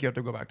 I don't think you have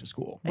to go back to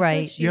school.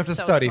 Right. You have to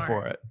so study smart.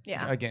 for it.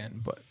 Yeah.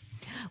 Again, but.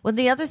 Well,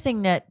 the other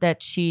thing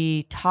that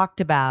she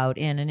talked about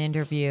in an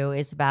interview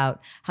is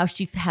about how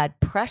she had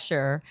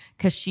pressure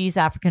because she's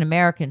African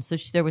American. So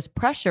there was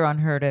pressure on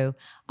her to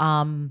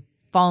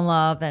fall in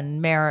love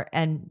and marry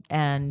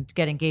and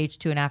get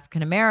engaged to an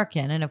African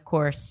American. And of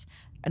course,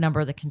 a number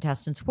of the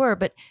contestants were.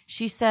 But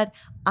she said,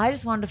 I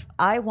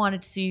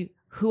wanted to see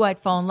who I'd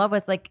fall in love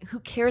with. Like, who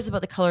cares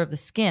about the color of the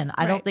skin?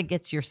 I don't Right. think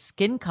it's your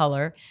skin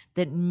color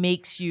that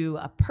makes you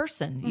a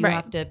person. You Right.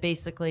 have to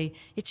basically,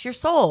 it's your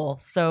soul.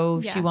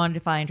 So she Yeah. wanted to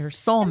find her And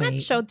soulmate.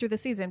 that showed through the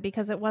season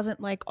because it wasn't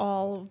like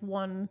all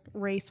one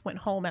race went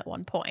home at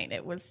one point.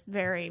 It was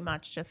very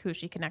much just who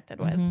she connected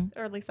with,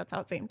 or at least that's how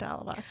it seemed to all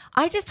of us.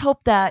 I just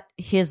hope that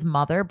his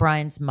mother,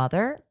 Brian's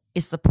mother,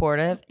 is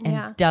supportive and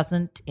Yeah.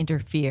 doesn't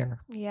interfere.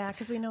 Yeah,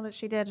 because we know that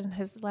she did in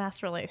his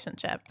last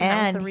relationship. That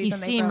was And the he reason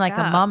they seemed broke like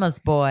up. a mama's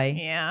boy.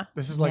 Yeah.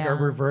 This is like Yeah. a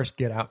reverse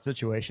Get Out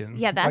situation.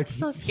 Yeah, that's Like,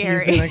 so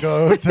scary. He's gonna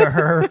go to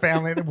her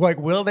family. Like,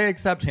 will they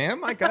accept him?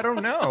 Like, I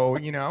don't know.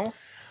 You know.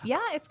 Yeah,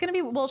 it's gonna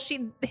be. Well,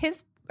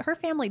 her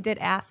family did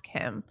ask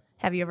him,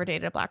 "Have you ever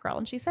dated a black girl?"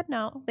 And she said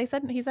no. He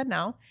said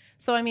no.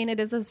 So I mean, it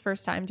is his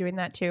first time doing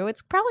that too.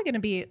 It's probably going to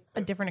be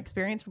a different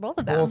experience for both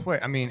of them. Both ways.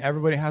 I mean,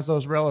 everybody has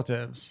those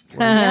relatives.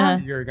 Where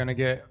you're gonna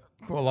get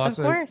lots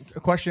Of of course.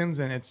 questions,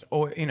 and it's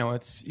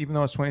it's even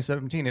though it's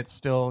 2017, it's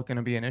still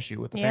gonna be an issue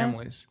with the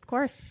families. Of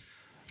course.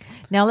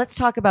 Now let's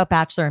talk about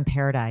Bachelor in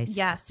Paradise.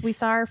 Yes, we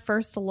saw our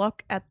first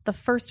look at the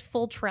first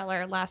full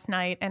trailer last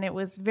night, and it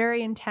was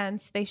very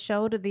intense. They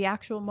showed the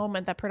actual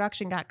moment that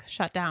production got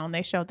shut down.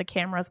 They showed the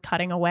cameras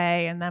cutting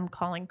away and them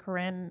calling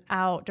Corinne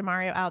out,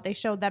 Demario out. They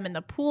showed them in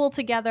the pool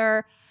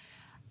together.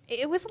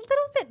 It was a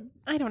little bit,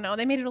 I don't know,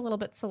 they made it a little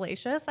bit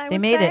salacious, I would say. They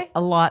made it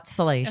a lot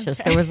salacious.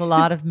 Okay. There was a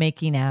lot of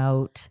making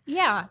out.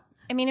 Yeah.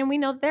 I mean, and we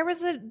know there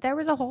was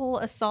a whole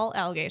assault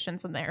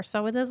allegations in there,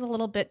 so it is a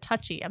little bit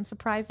touchy. I'm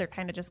surprised they're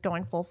kind of just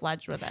going full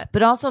fledged with it.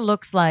 But also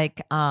looks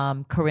like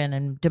Corinne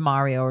and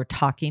Demario are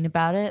talking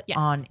about it Yes.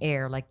 on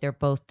air. Like they're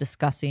both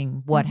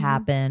discussing what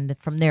happened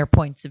from their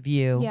points of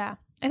view. Yeah,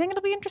 I think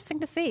it'll be interesting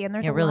to see. And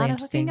there's Yeah, a really lot of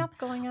interesting. hooking up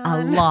going A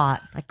on.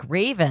 lot. Like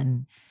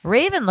Raven.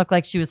 Raven looked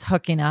like she was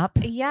hooking up.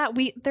 Yeah,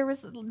 there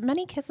was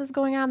many kisses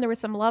going on. There was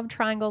some love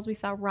triangles. We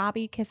saw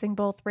Robbie kissing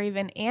both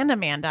Raven and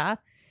Amanda,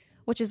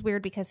 which is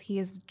weird because he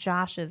is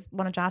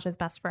one of Josh's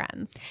best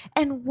friends.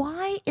 And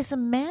why is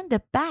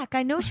Amanda back?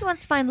 I know she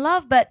wants to find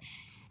love, but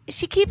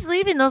she keeps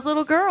leaving those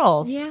little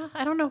girls. Yeah,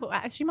 I don't know.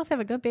 She must have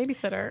a good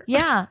babysitter.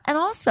 Yeah. And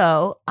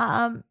also,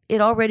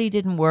 it already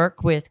didn't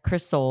work with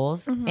Chris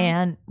Soules. Mm-hmm.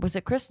 And was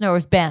it Chris? No, it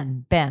was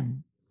Ben.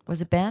 Ben.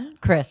 Was it Ben?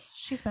 Chris.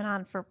 She's been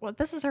on for,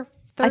 this is her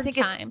third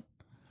time.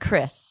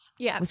 Chris.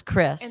 Yeah. It was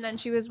Chris. And then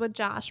she was with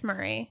Josh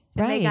Murray.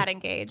 And Right. they got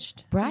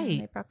engaged. Right.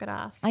 And they broke it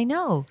off. I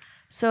know.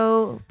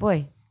 So,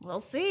 boy, We'll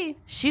see.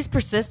 she's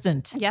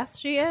persistent. Yes,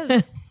 she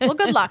is. Well,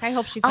 good luck. I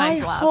hope she I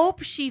finds love.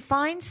 hope she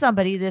finds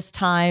somebody this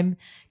time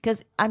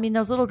because, I mean,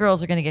 those little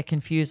girls are going to get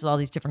confused with all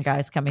these different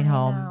guys coming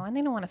home. No, and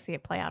they don't want to see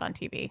it play out on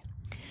TV.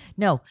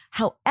 No.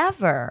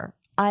 However,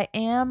 I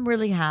am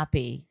really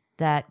happy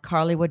that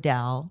Carly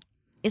Waddell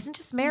isn't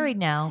just married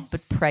now, but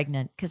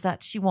pregnant because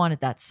she wanted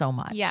that so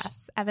much.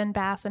 Yes. Evan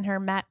Bass and her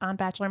met on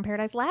Bachelor in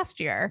Paradise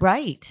last year.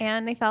 Right.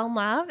 And they fell in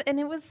love, and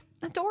it was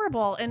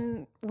adorable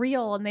and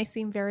real, and they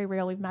seem very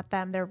real. We've met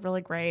them. They're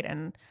really great,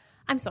 and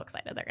I'm so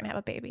excited they're going to have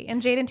a baby.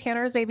 And Jade and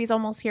Tanner's baby's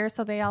almost here,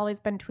 so they always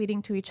been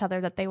tweeting to each other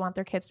that they want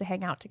their kids to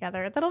hang out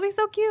together. That'll be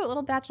so cute,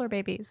 little Bachelor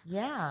babies.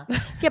 Yeah.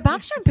 Yeah,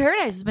 Bachelor in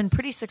Paradise has been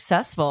pretty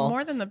successful.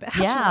 More than The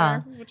Bachelor. Yeah,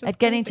 which is at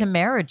getting to crazy.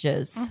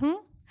 marriages. Mhm.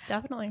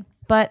 Definitely.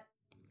 But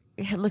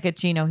look at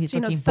Gino. He's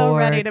Gino's looking so bored.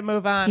 ready to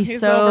move on. He's He's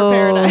so over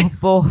Paradise.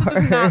 bored.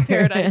 This is not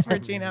Paradise for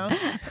Gino.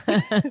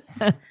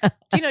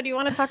 Gino, do you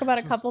want to talk about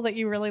a couple that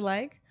you really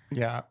like?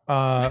 Yeah.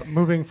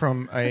 Moving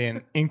from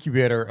an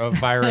incubator of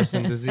virus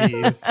and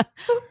disease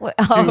Well,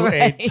 to all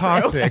right. a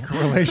toxic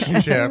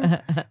relationship.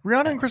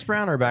 Rihanna and Chris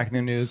Brown are back in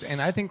the news,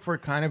 and I think for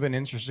kind of an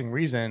interesting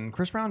reason.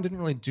 Chris Brown didn't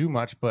really do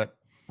much, but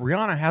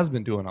Rihanna has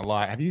been doing a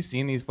lot. Have you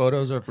seen these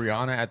photos of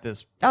Rihanna at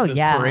this, Oh, this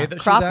yeah. parade that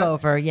Crop she's at?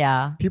 over.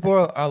 Yeah.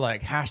 People are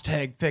like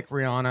hashtag thick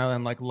Rihanna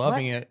and like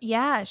loving it.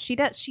 Yeah, she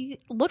does. She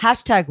looks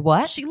Hashtag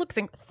what? She looks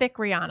thick,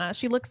 Rihanna.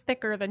 She looks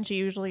thicker than she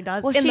usually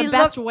does Well, in she the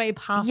best look- way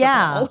possible.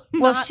 Yeah.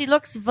 Well, Not- she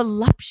looks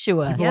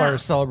voluptuous. People are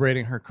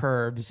celebrating her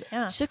curves.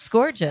 yeah. She looks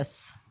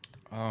gorgeous.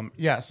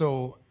 Yeah,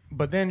 so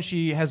But then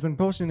she has been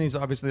posting these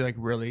obviously like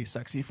really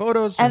sexy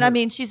photos. And I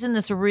mean, she's in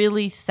this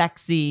really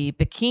sexy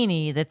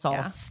bikini that's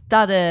all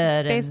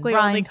studded basically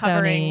and only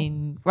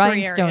covering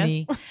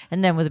rhinestone-y,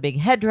 and then with a big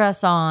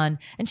headdress on.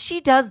 And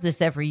she does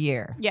this every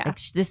year. Yeah. Like,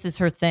 this is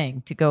her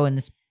thing, to go in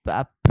this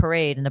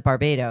parade in the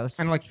Barbados.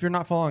 And like, if you're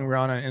not following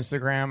Rihanna on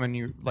Instagram and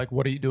you're like,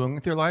 what are you doing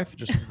with your life?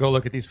 Just go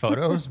look at these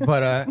photos.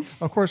 But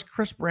of course,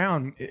 Chris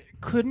Brown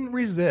couldn't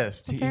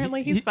resist.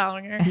 Apparently he's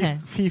following her.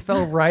 He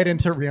fell right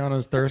into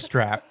Rihanna's thirst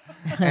trap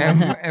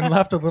and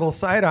left a little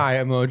side eye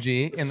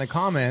emoji in the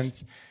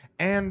comments.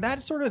 And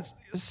that sort of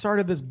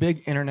started this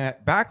big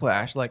internet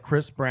backlash, like,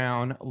 Chris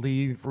Brown,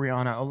 leave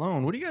Rihanna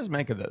alone. What do you guys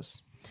make of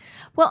this?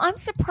 Well, I'm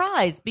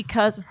surprised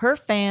because her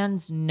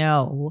fans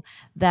know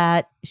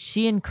that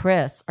she and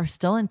Chris are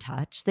still in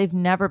touch. They've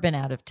never been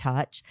out of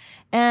touch,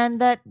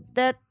 and that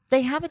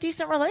they have a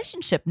decent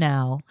relationship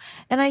now.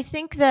 And I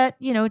think that,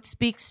 it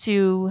speaks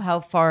to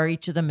how far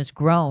each of them has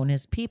grown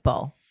as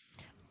people.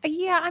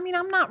 Yeah, I mean,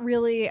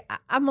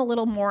 I'm a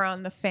little more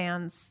on the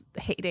fans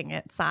hating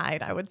it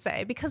side, I would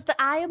say, because the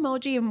eye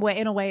emoji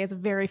in a way is a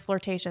very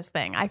flirtatious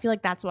thing. I feel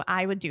like that's what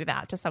I would do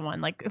that to someone.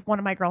 Like, if one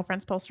of my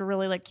girlfriends posts a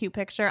really like cute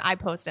picture, I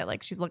post it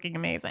like she's looking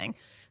amazing.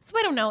 So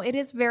I don't know. It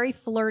is very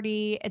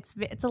flirty. It's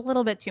a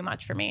little bit too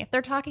much for me. If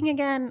they're talking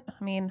again,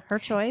 I mean, her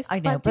choice. I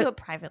know, but do it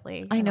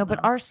privately. I know,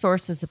 but our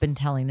sources have been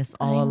telling us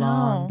all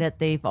along that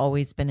they've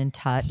always been in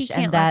touch. He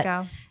can't and let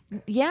that go.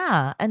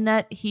 Yeah, and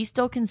that he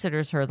still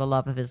considers her the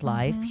love of his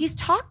life. He's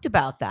talked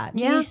about that.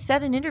 Yeah. He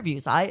said in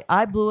interviews,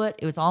 I blew it.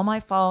 It was all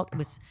my fault. It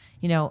was,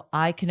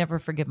 I can never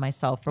forgive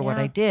myself for what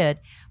I did.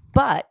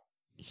 But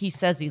he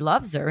says he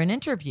loves her in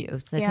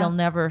interviews, that he'll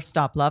never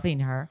stop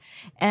loving her.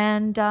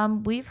 And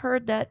we've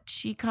heard that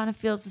she kind of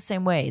feels the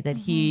same way, that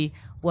he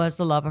was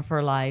the love of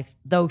her life,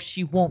 though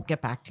she won't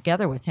get back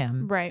together with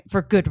him. Right.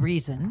 For good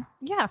reason.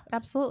 Yeah,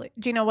 absolutely.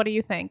 Gino, what do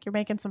you think? You're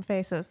making some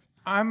faces.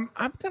 I'm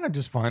kind of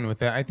just fine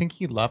with it. I think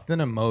he left an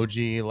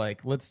emoji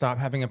like, let's stop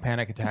having a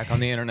panic attack on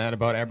the internet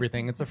about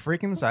everything. It's a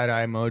freaking side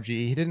eye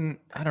emoji. He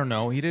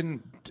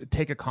didn't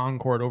take a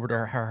Concorde over to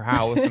her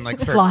house and like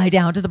fly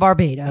down to the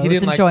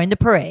Barbados and join the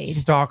parade.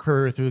 Stalk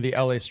her through the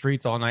LA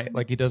streets all night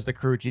like he does to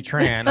Karrueche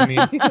Tran. I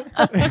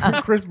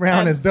mean, Chris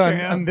Brown has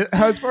done,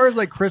 as far as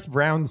like Chris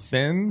Brown's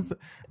sins,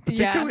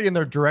 particularly in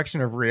the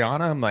direction of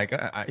Rihanna, I'm like,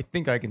 I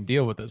think I can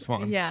deal with this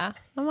one. Yeah.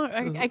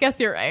 I guess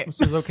you're right. This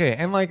is okay.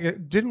 And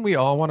like, didn't we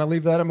all want to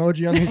leave that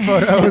emoji on these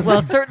photos?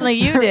 Well, certainly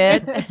you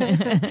did.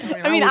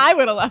 I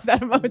would have left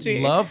that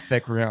emoji. Love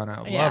thick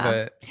Rihanna. Love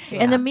it.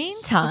 In the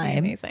meantime,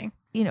 amazing.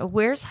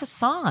 Where's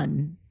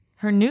Hassan,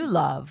 her new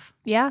love?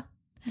 Yeah.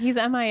 He's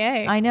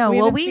MIA. I know.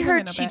 We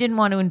heard she didn't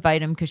want to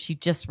invite him because she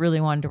just really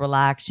wanted to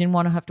relax. She didn't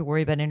want to have to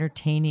worry about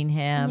entertaining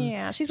him.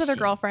 Yeah, she's with her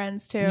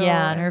girlfriends too.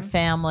 Yeah, and her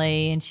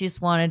family. And she just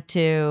wanted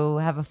to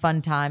have a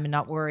fun time and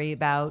not worry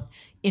about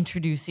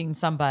introducing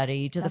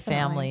somebody to the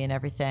family and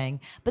everything.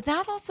 But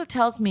that also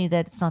tells me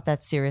that it's not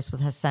that serious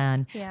with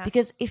Hassan. Yeah.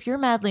 Because if you're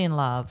madly in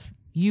love,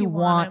 you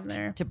want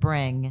to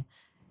bring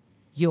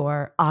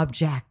your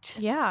object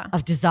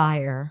of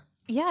desire.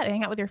 Yeah, to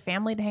hang out with your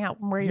family, to hang out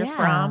where you're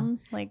from.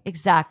 Like,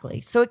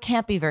 exactly. So it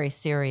can't be very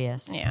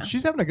serious. Yeah.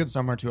 She's having a good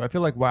summer too. I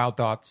feel like Wild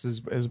Thoughts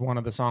is one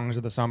of the songs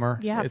of the summer.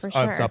 Yeah, it's, for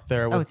sure. It's up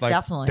there with it's like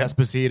definitely.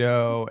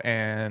 Despacito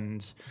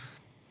and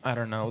I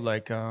don't know,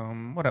 like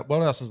what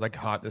else is like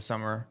hot this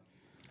summer?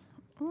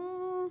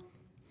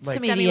 Like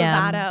Demi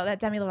Lovato, that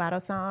Demi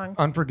Lovato song.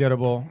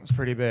 Unforgettable. It's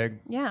pretty big.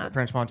 Yeah.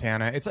 French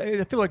Montana. I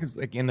feel like it's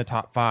like in the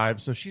top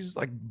 5. So she's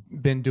like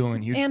been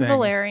doing huge and things.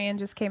 Valerian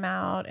just came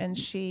out, and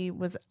she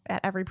was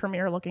at every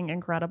premiere looking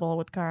incredible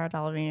with Cara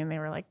Delevingne. They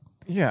were like,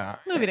 yeah,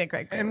 movie did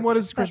great. And what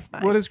has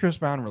Chris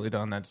Brown really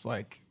done that's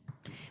like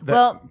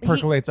that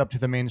percolates up to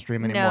the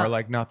mainstream anymore?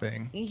 Like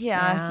nothing.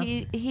 Yeah,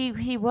 he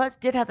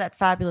did have that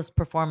fabulous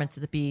performance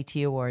at the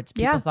BET Awards.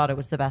 People thought it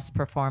was the best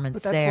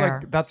performance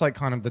there. That's like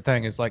kind of the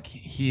thing is like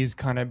he's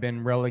kind of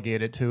been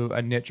relegated to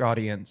a niche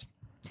audience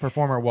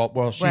performer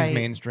while she's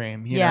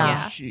mainstream. You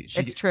know,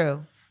 it's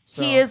true.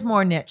 So. He is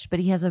more niche, but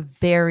he has a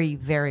very,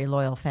 very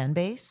loyal fan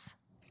base.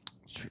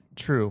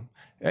 True.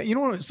 You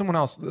know what? Someone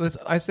else.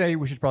 I say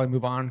we should probably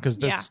move on because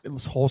this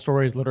whole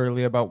story is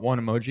literally about one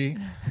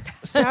emoji.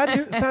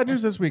 Sad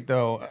news this week,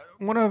 though.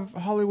 One of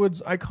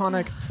Hollywood's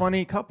iconic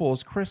funny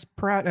couples, Chris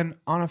Pratt and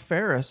Anna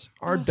Faris,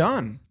 are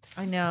done.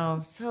 I know.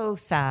 So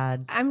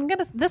sad.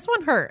 This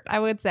one hurt,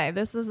 I would say.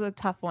 This is a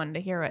tough one to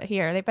hear it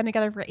here. They've been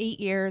together for 8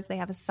 years. They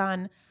have a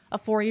son, a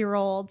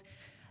 4-year-old.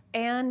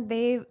 And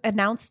they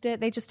announced it.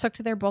 They just took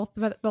to their both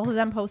of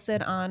them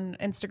posted on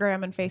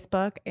Instagram and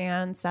Facebook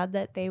and said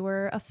that they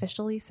were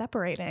officially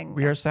separating.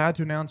 We are sad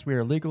to announce we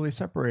are legally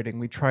separating.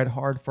 We tried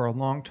hard for a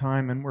long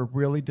time and we're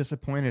really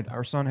disappointed.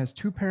 Our son has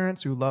 2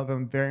 parents who love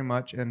him very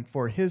much, and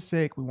for his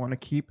sake, we want to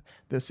keep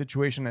this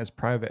situation as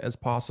private as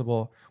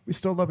possible. We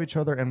still love each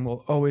other and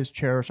will always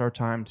cherish our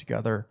time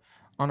together.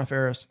 Anna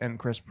Faris and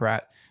Chris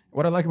Pratt.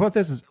 What I like about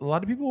this is a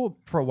lot of people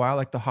for a while,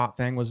 like the hot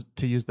thing was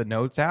to use the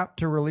Notes app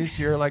to release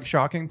your like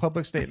shocking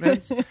public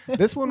statements.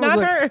 This one was Not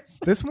like, hers.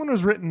 this one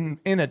was written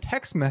in a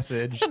text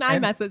message. An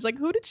iMessage. Like,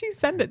 who did she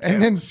send it to?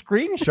 And then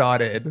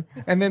screenshotted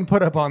and then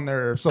put up on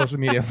their social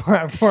media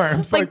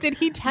platforms. Like, did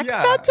he text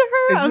that to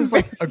her? Is this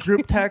like a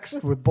group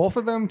text with both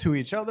of them to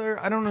each other?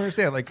 I don't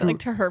understand. Like, like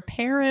to her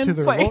parents? to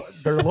their, like...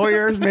 their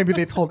lawyers. Maybe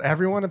they told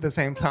everyone at the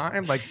same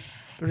time. Like,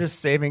 they're just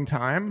saving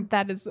time.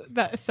 That is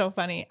so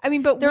funny. I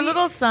mean, but their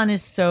little son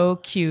is so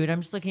cute.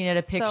 I'm just looking at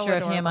a picture So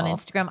of him on adorable.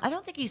 Instagram. I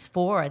don't think he's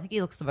 4. I think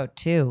he looks about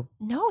 2.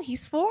 No,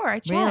 he's 4. I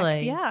checked.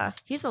 Really? Yeah.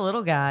 He's a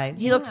little guy.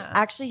 He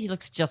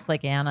looks just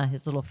like Anna,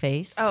 his little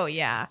face. Oh,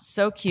 yeah.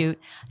 So cute.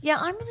 Yeah,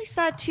 I'm really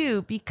sad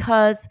too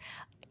because,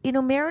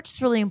 marriage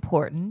is really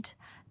important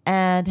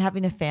and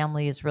having a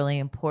family is really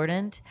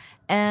important.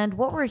 And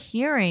what we're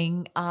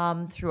hearing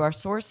through our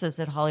sources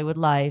at Hollywood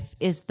Life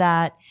is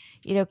that,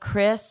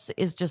 Chris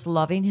is just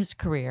loving his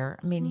career.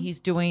 I mean,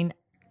 he's doing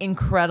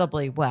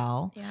incredibly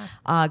well.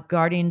 Yeah.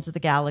 Guardians of the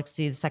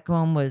Galaxy, the second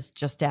one was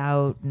just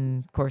out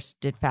and of course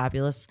did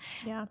fabulous.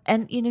 Yeah.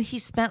 And he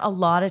spent a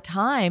lot of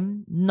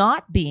time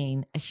not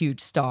being a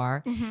huge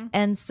star. Mm-hmm.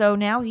 And so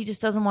now he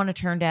just doesn't want to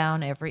turn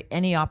down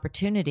any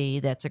opportunity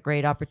that's a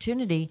great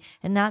opportunity.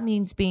 And that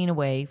means being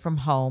away from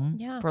home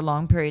for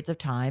long periods of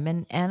time.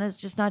 And Anna's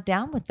just not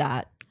down with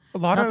that.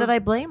 Not that I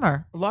blame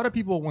her. A lot of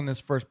people, when this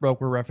first broke,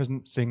 were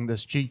referencing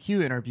this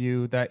GQ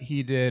interview that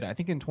he did, I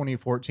think in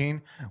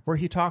 2014, where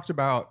he talked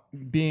about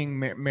being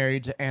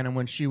married to Anna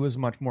when she was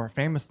much more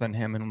famous than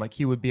him. And like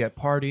he would be at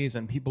parties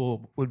and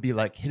people would be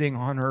like hitting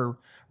on her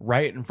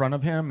right in front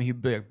of him.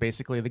 He'd be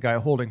basically the guy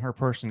holding her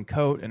purse and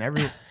coat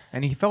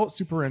and he felt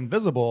super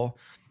invisible.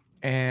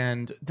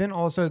 And then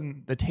all of a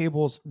sudden the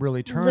tables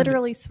really turned.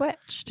 Literally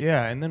switched.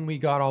 Yeah. And then we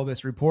got all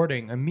this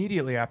reporting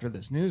immediately after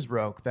this news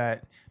broke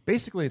that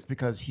basically it's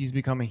because he's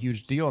become a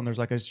huge deal and there's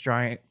like a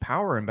giant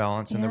power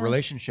imbalance in the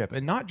relationship.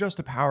 And not just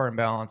a power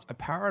imbalance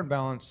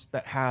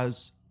that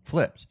has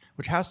flipped,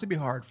 which has to be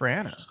hard for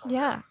Anna.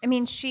 Yeah. I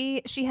mean,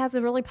 she has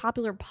a really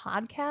popular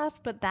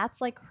podcast, but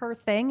that's like her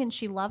thing and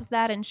she loves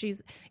that. And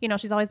she's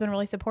always been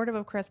really supportive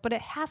of Chris, but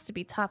it has to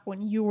be tough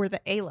when you were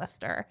the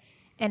A-lister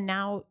and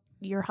now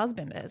your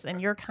husband is and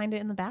you're kind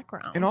of in the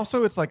background. And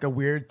also it's like a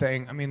weird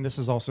thing. I mean, this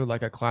is also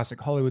like a classic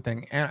Hollywood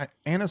thing.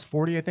 Anna's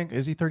 40, I think.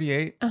 Is he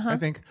 38? I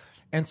think.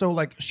 And so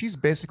like she's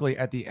basically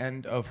at the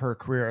end of her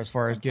career as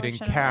far as getting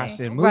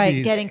cast in movies.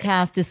 Right, getting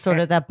cast as sort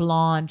of that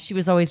blonde. She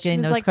was always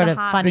getting those like sort the of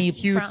hot, funny,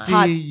 the cutesy,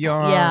 hot,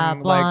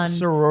 young, like blonde.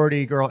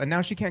 sorority girl. And now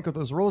she can't get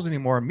those roles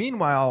anymore.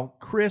 Meanwhile,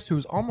 Chris,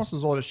 who's almost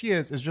as old as she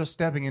is just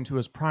stepping into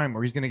his prime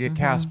where he's going to get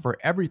cast for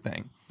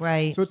everything.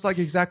 Right. So it's like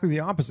exactly the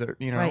opposite,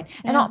 Right.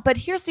 And but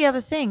here's the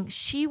other thing.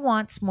 She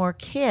wants more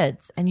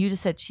kids. And you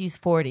just said she's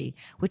 40,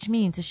 which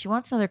means if she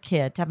wants another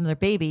kid to have another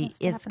baby,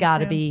 it's got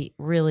to be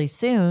really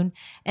soon.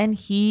 And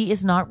he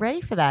is not ready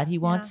for that. He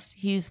wants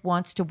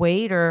to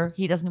wait, or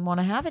he doesn't want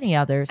to have any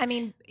others. I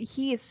mean,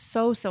 he is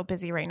so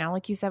busy right now,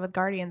 like you said, with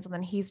Guardians, and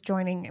then he's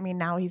joining. I mean,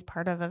 now he's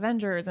part of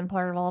Avengers and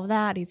part of all of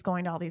that. He's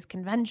going to all these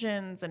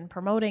conventions and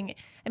promoting.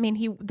 I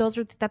mean,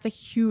 that's a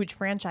huge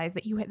franchise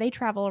that they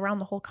travel around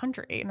the whole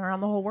country and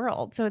around the whole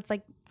world. So it's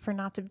like for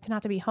not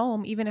to be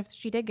home, even if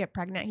she did get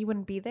pregnant, he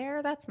wouldn't be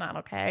there. That's not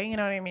okay. You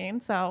know what I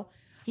mean? So.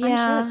 Yeah,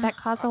 I'm sure that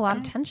caused a lot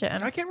of tension.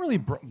 I can't really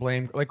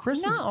blame like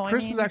Chris.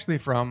 Chris is actually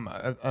from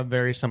a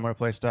very similar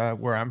place to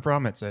where I'm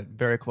from. It's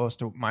very close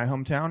to my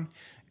hometown,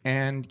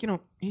 and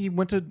he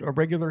went to a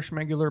regular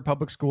schmegular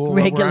public school.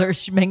 In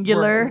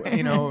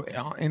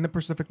the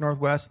Pacific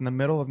Northwest, in the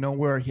middle of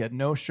nowhere. He had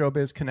no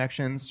showbiz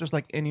connections, just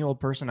like any old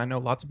person. I know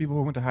lots of people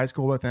who went to high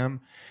school with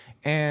him,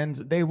 and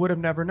they would have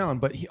never known.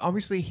 But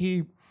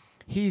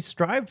he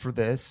strived for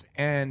this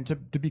and to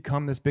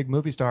become this big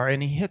movie star,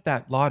 and he hit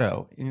that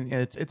lotto.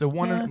 It's a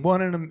more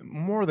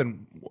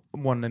than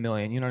 1 in a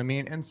million. You know what I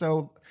mean? And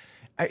so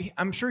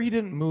I'm sure he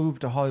didn't move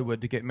to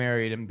Hollywood to get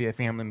married and be a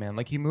family man.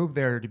 Like he moved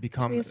there to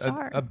become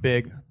a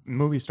big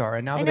movie star.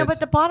 And now I know, but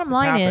the bottom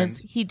line is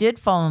he did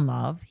fall in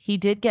love. He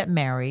did get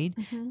married.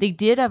 Mm-hmm. They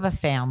did have a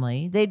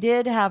family. They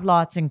did have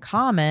lots in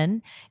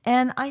common.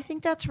 And I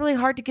think that's really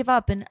hard to give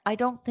up. And I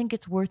don't think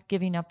it's worth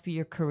giving up for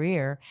your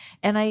career.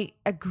 And I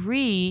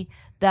agree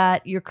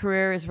that your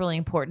career is really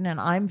important, and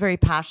I'm very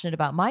passionate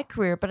about my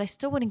career, but I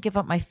still wouldn't give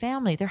up my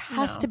family. There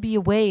has to be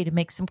a way to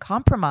make some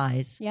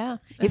compromise. Yeah.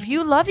 If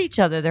you love each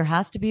other, there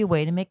has to be a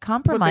way to make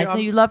compromise. So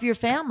you love your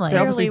family.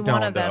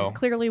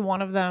 Clearly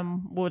one of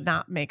them would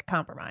not make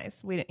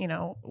compromise. We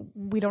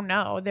don't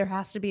know. There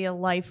has to be a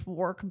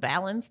life-work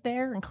balance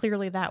there, and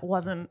clearly that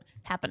wasn't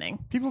happening.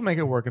 People make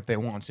it work if they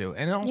want to.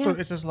 And also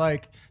it's just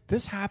like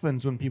this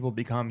happens when people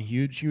become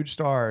huge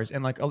stars,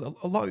 and like a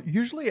lot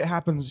usually it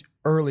happens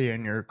early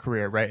in your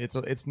career, right? It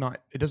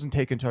doesn't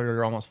take until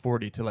you're almost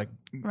 40 to like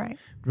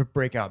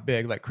break out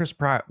big. Like Chris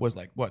Pratt was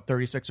like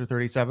 36 or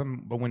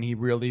 37, but when he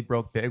really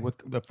broke big with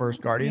the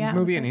first Guardians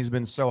movie, and he's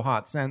been so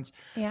hot since.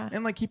 Yeah.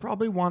 And like he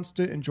probably wants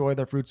to enjoy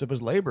the fruits of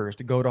his labors,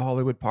 to go to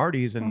Hollywood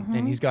parties,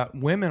 and he's got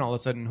women all of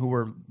a sudden who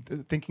were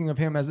thinking of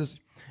him as this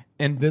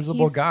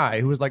invisible guy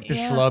who was like the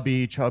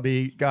schlubby,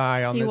 chubby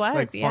guy on this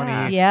like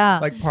funny,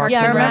 like Parks I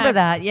and remember Rec.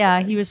 that. Yeah,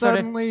 he was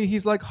Suddenly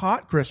he's like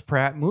hot Chris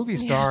Pratt movie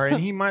star, and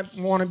he might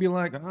want to be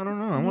like, I don't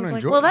know, I want to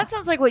enjoy. Well, that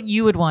sounds like what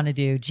you would want to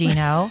do,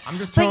 Gino. I'm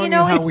just but telling you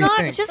how it's we not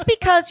think. just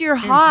because you're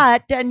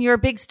hot and you're a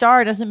big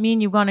star doesn't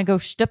mean you want to go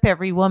shtup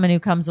every woman who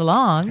comes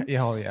along.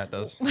 Yeah, oh yeah, it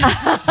does.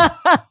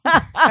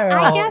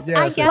 I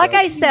guess, like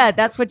I said,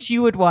 that's what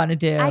you would want to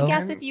do. I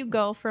guess if you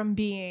go from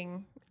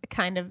being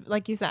kind of,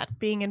 like you said,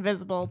 being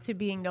invisible to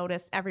being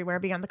noticed everywhere,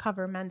 being on the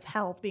cover of Men's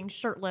Health, being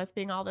shirtless,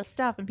 being all this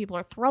stuff, and people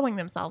are throwing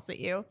themselves at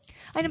you.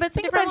 I know, but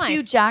think different about Hugh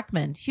life.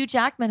 Jackman. Hugh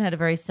Jackman had a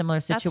very similar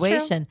That's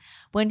situation.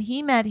 When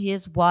he met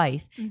his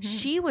wife,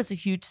 she was a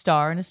huge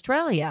star in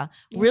Australia,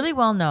 really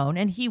well known,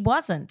 and he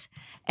wasn't.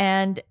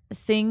 And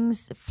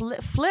things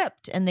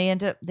flipped, and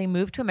they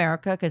moved to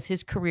America because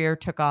his career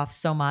took off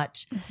so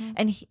much.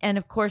 And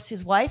of course,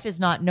 his wife is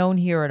not known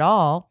here at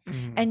all,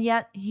 and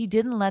yet he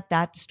didn't let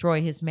that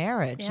destroy his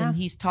marriage. And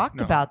he's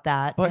talked about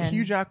that. But and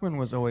Hugh Jackman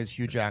was always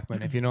Hugh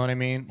Jackman, if you know what I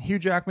mean. Hugh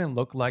Jackman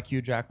looked like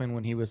Hugh Jackman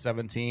when he was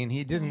 17.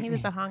 He didn't. He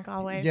was a hunk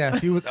always. Yes,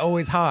 he was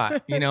always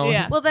hot. You know.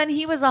 Well, then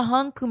he was a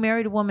hunk who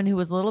married a woman who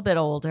was a little bit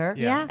older,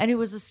 and who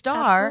was a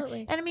star.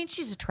 Absolutely. And I mean,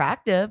 she's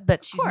attractive,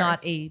 but she's not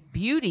a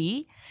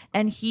beauty.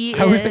 And he, I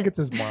always think it's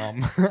his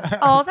mom.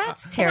 Oh,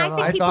 that's And terrible.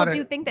 I think people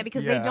do think that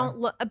because they yeah. don't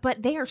look,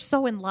 but they are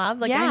so in love.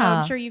 Like I know, Yeah.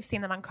 I'm sure you've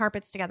seen them on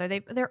carpets together.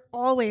 They're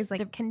always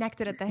like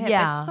connected at the hip.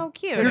 Yeah. It's so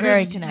cute. They're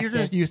very connected. You're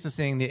just used to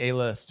seeing the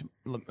A-list,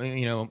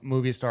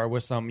 movie star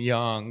with some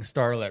young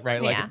starlet,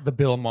 right? Like Yeah. the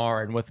Bill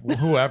Maher and with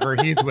whoever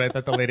he's with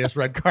at the latest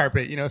red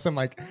carpet. Some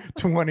like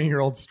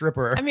 20-year-old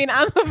stripper. I mean,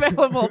 I'm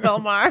available, Bill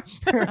Maher.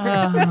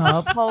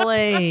 Oh,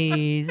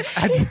 please.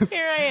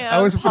 Here I am.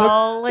 I was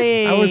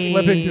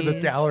flipping through this Please.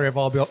 gallery of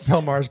all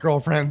Bill Maher's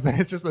girlfriends, and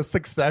it's just a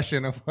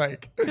succession of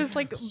like just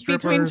like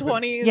strippers between and-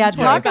 20 and Yeah,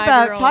 talk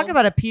 25-year-olds.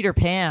 about a Peter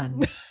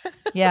Pan.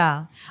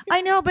 Yeah,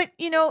 I know, but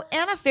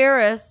Anna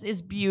Faris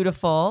is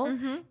beautiful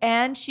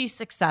and she's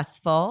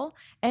successful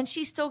and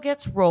she still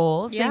gets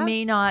roles. Yeah. They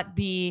may not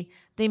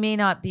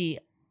be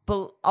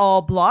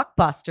all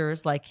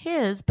blockbusters like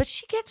his, but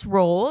she gets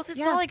roles. It's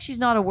not like she's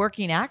not a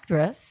working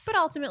actress. But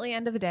ultimately,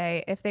 end of the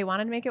day, if they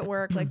wanted to make it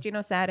work, like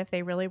Gino said, if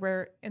they really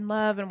were in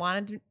love and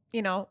wanted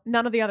to,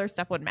 none of the other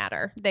stuff would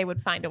matter. They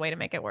would find a way to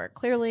make it work.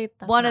 Clearly,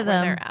 that's one not of where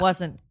them they're at.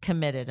 wasn't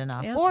committed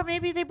enough, Yeah. or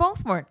maybe they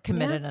both weren't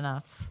committed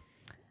enough.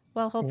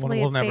 Well, hopefully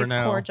We'll it never stays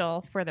know.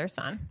 cordial for their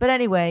son. But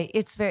anyway,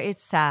 it's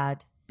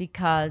sad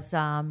because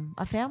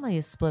a family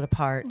is split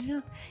apart.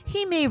 Yeah.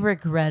 He may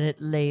regret it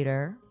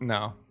later.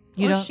 no.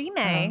 She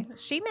may.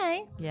 She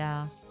may.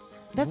 Yeah,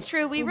 that's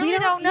true. We really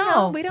don't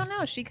know. We don't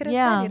know. She could have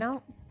Yeah.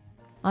 said,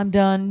 I'm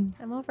done.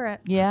 I'm over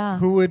it. Yeah.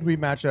 Who would we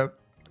match up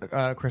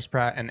Chris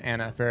Pratt and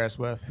Anna Faris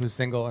with, who's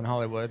single in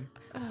Hollywood?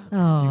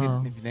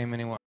 Oh. If you name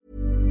anyone.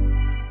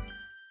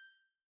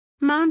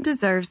 Mom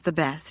deserves the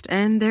best,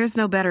 and there's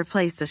no better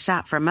place to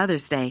shop for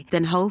Mother's Day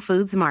than Whole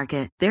Foods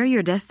Market. They're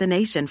your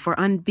destination for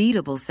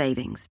unbeatable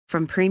savings,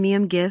 from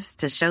premium gifts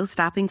to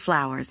show-stopping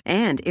flowers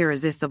and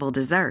irresistible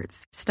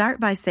desserts. Start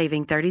by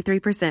saving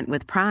 33%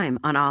 with Prime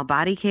on all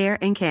body care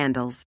and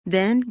candles.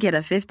 Then get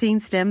a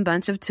 15-stem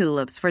bunch of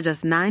tulips for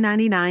just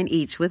 $9.99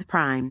 each with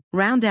Prime.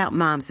 Round out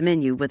Mom's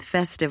menu with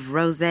festive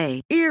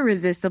rosé,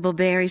 irresistible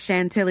berry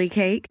chantilly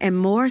cake, and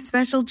more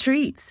special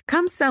treats.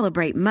 Come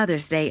celebrate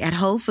Mother's Day at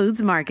Whole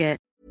Foods Market.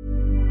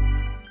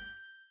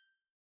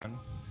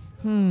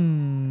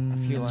 I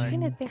feel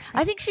like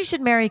I think she should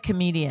marry a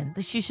comedian.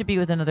 She should be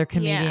with another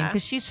comedian Yeah,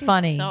 because she's she's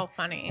funny. so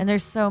funny. And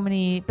there's so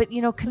many. But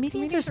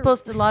comedians are are-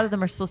 supposed to. A lot of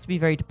them are supposed to be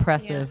very Yeah,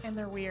 depressive. and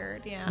they're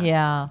weird. Yeah.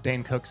 Yeah.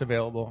 Dane Cook's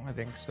available, I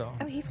think, still.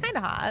 Oh, he's kind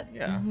of hot.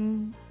 Yeah.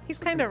 He's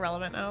kind of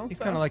relevant now. He's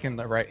so. kind of like in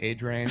the right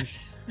age range.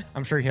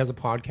 I'm sure he has a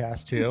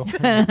podcast too.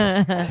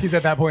 He's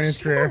at that point in his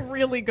She's a career.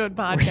 really good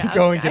podcast.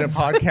 Go and get a guys.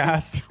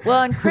 podcast.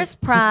 Well, and Chris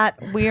Pratt,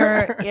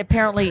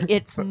 apparently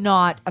it's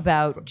not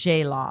about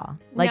J-Law.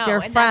 Like no, they're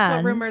and friends. That's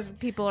what rumors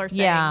people are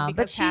saying. Yeah, because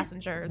but she's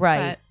passengers,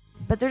 right.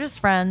 But they're just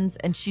friends,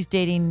 and she's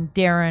dating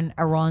Darren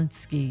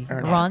Aronofsky.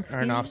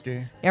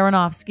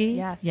 Aronofsky.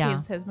 Yes,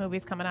 Yeah. his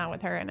movie's coming out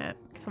with her in it.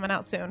 Coming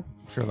out soon. I'm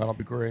sure that'll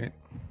be great.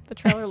 The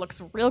trailer looks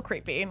real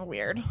creepy and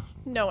weird.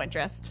 No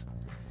interest.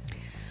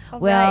 All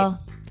Well, right.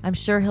 I'm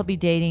sure he'll be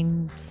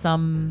dating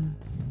some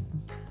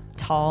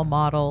tall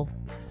model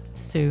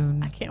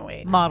soon. I can't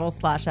wait.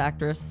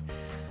 Model/actress.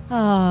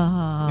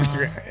 Ah.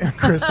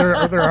 Chris, there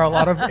are a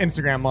lot of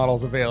Instagram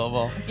models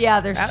available. Yeah,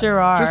 there sure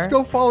are. Just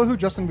go follow who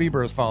Justin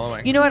Bieber is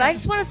following. You know what? I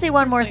just want to say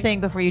one more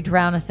thing before you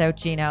drown us out,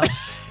 Gino.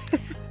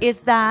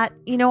 Is that,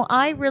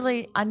 I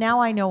really,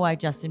 now I know why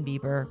Justin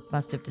Bieber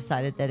must have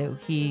decided that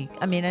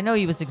I know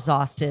he was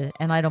exhausted,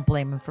 and I don't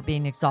blame him for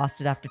being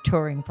exhausted after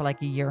touring for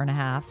like a year and a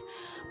half.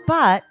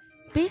 But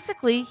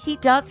basically, he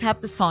does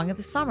have the song of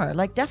the summer.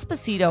 Like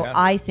Despacito,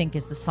 I think,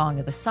 is the song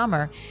of the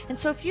summer. And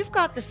so if you've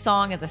got the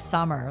song of the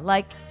summer,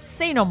 like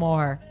Say No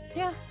More.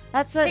 Yeah.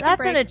 That's Take a an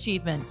break.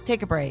 achievement.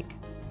 Take a break.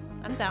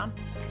 I'm down.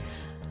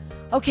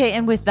 Okay,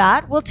 and with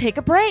that, we'll take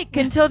a break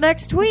until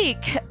next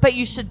week. But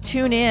you should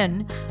tune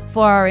in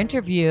for our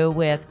interview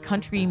with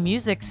country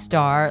music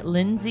star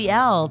Lindsay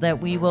Ell that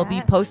we will be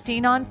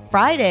posting on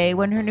Friday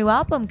when her new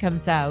album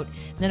comes out.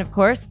 And then, of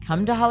course,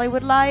 come to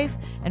Hollywood Life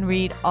and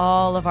read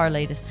all of our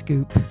latest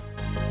scoop.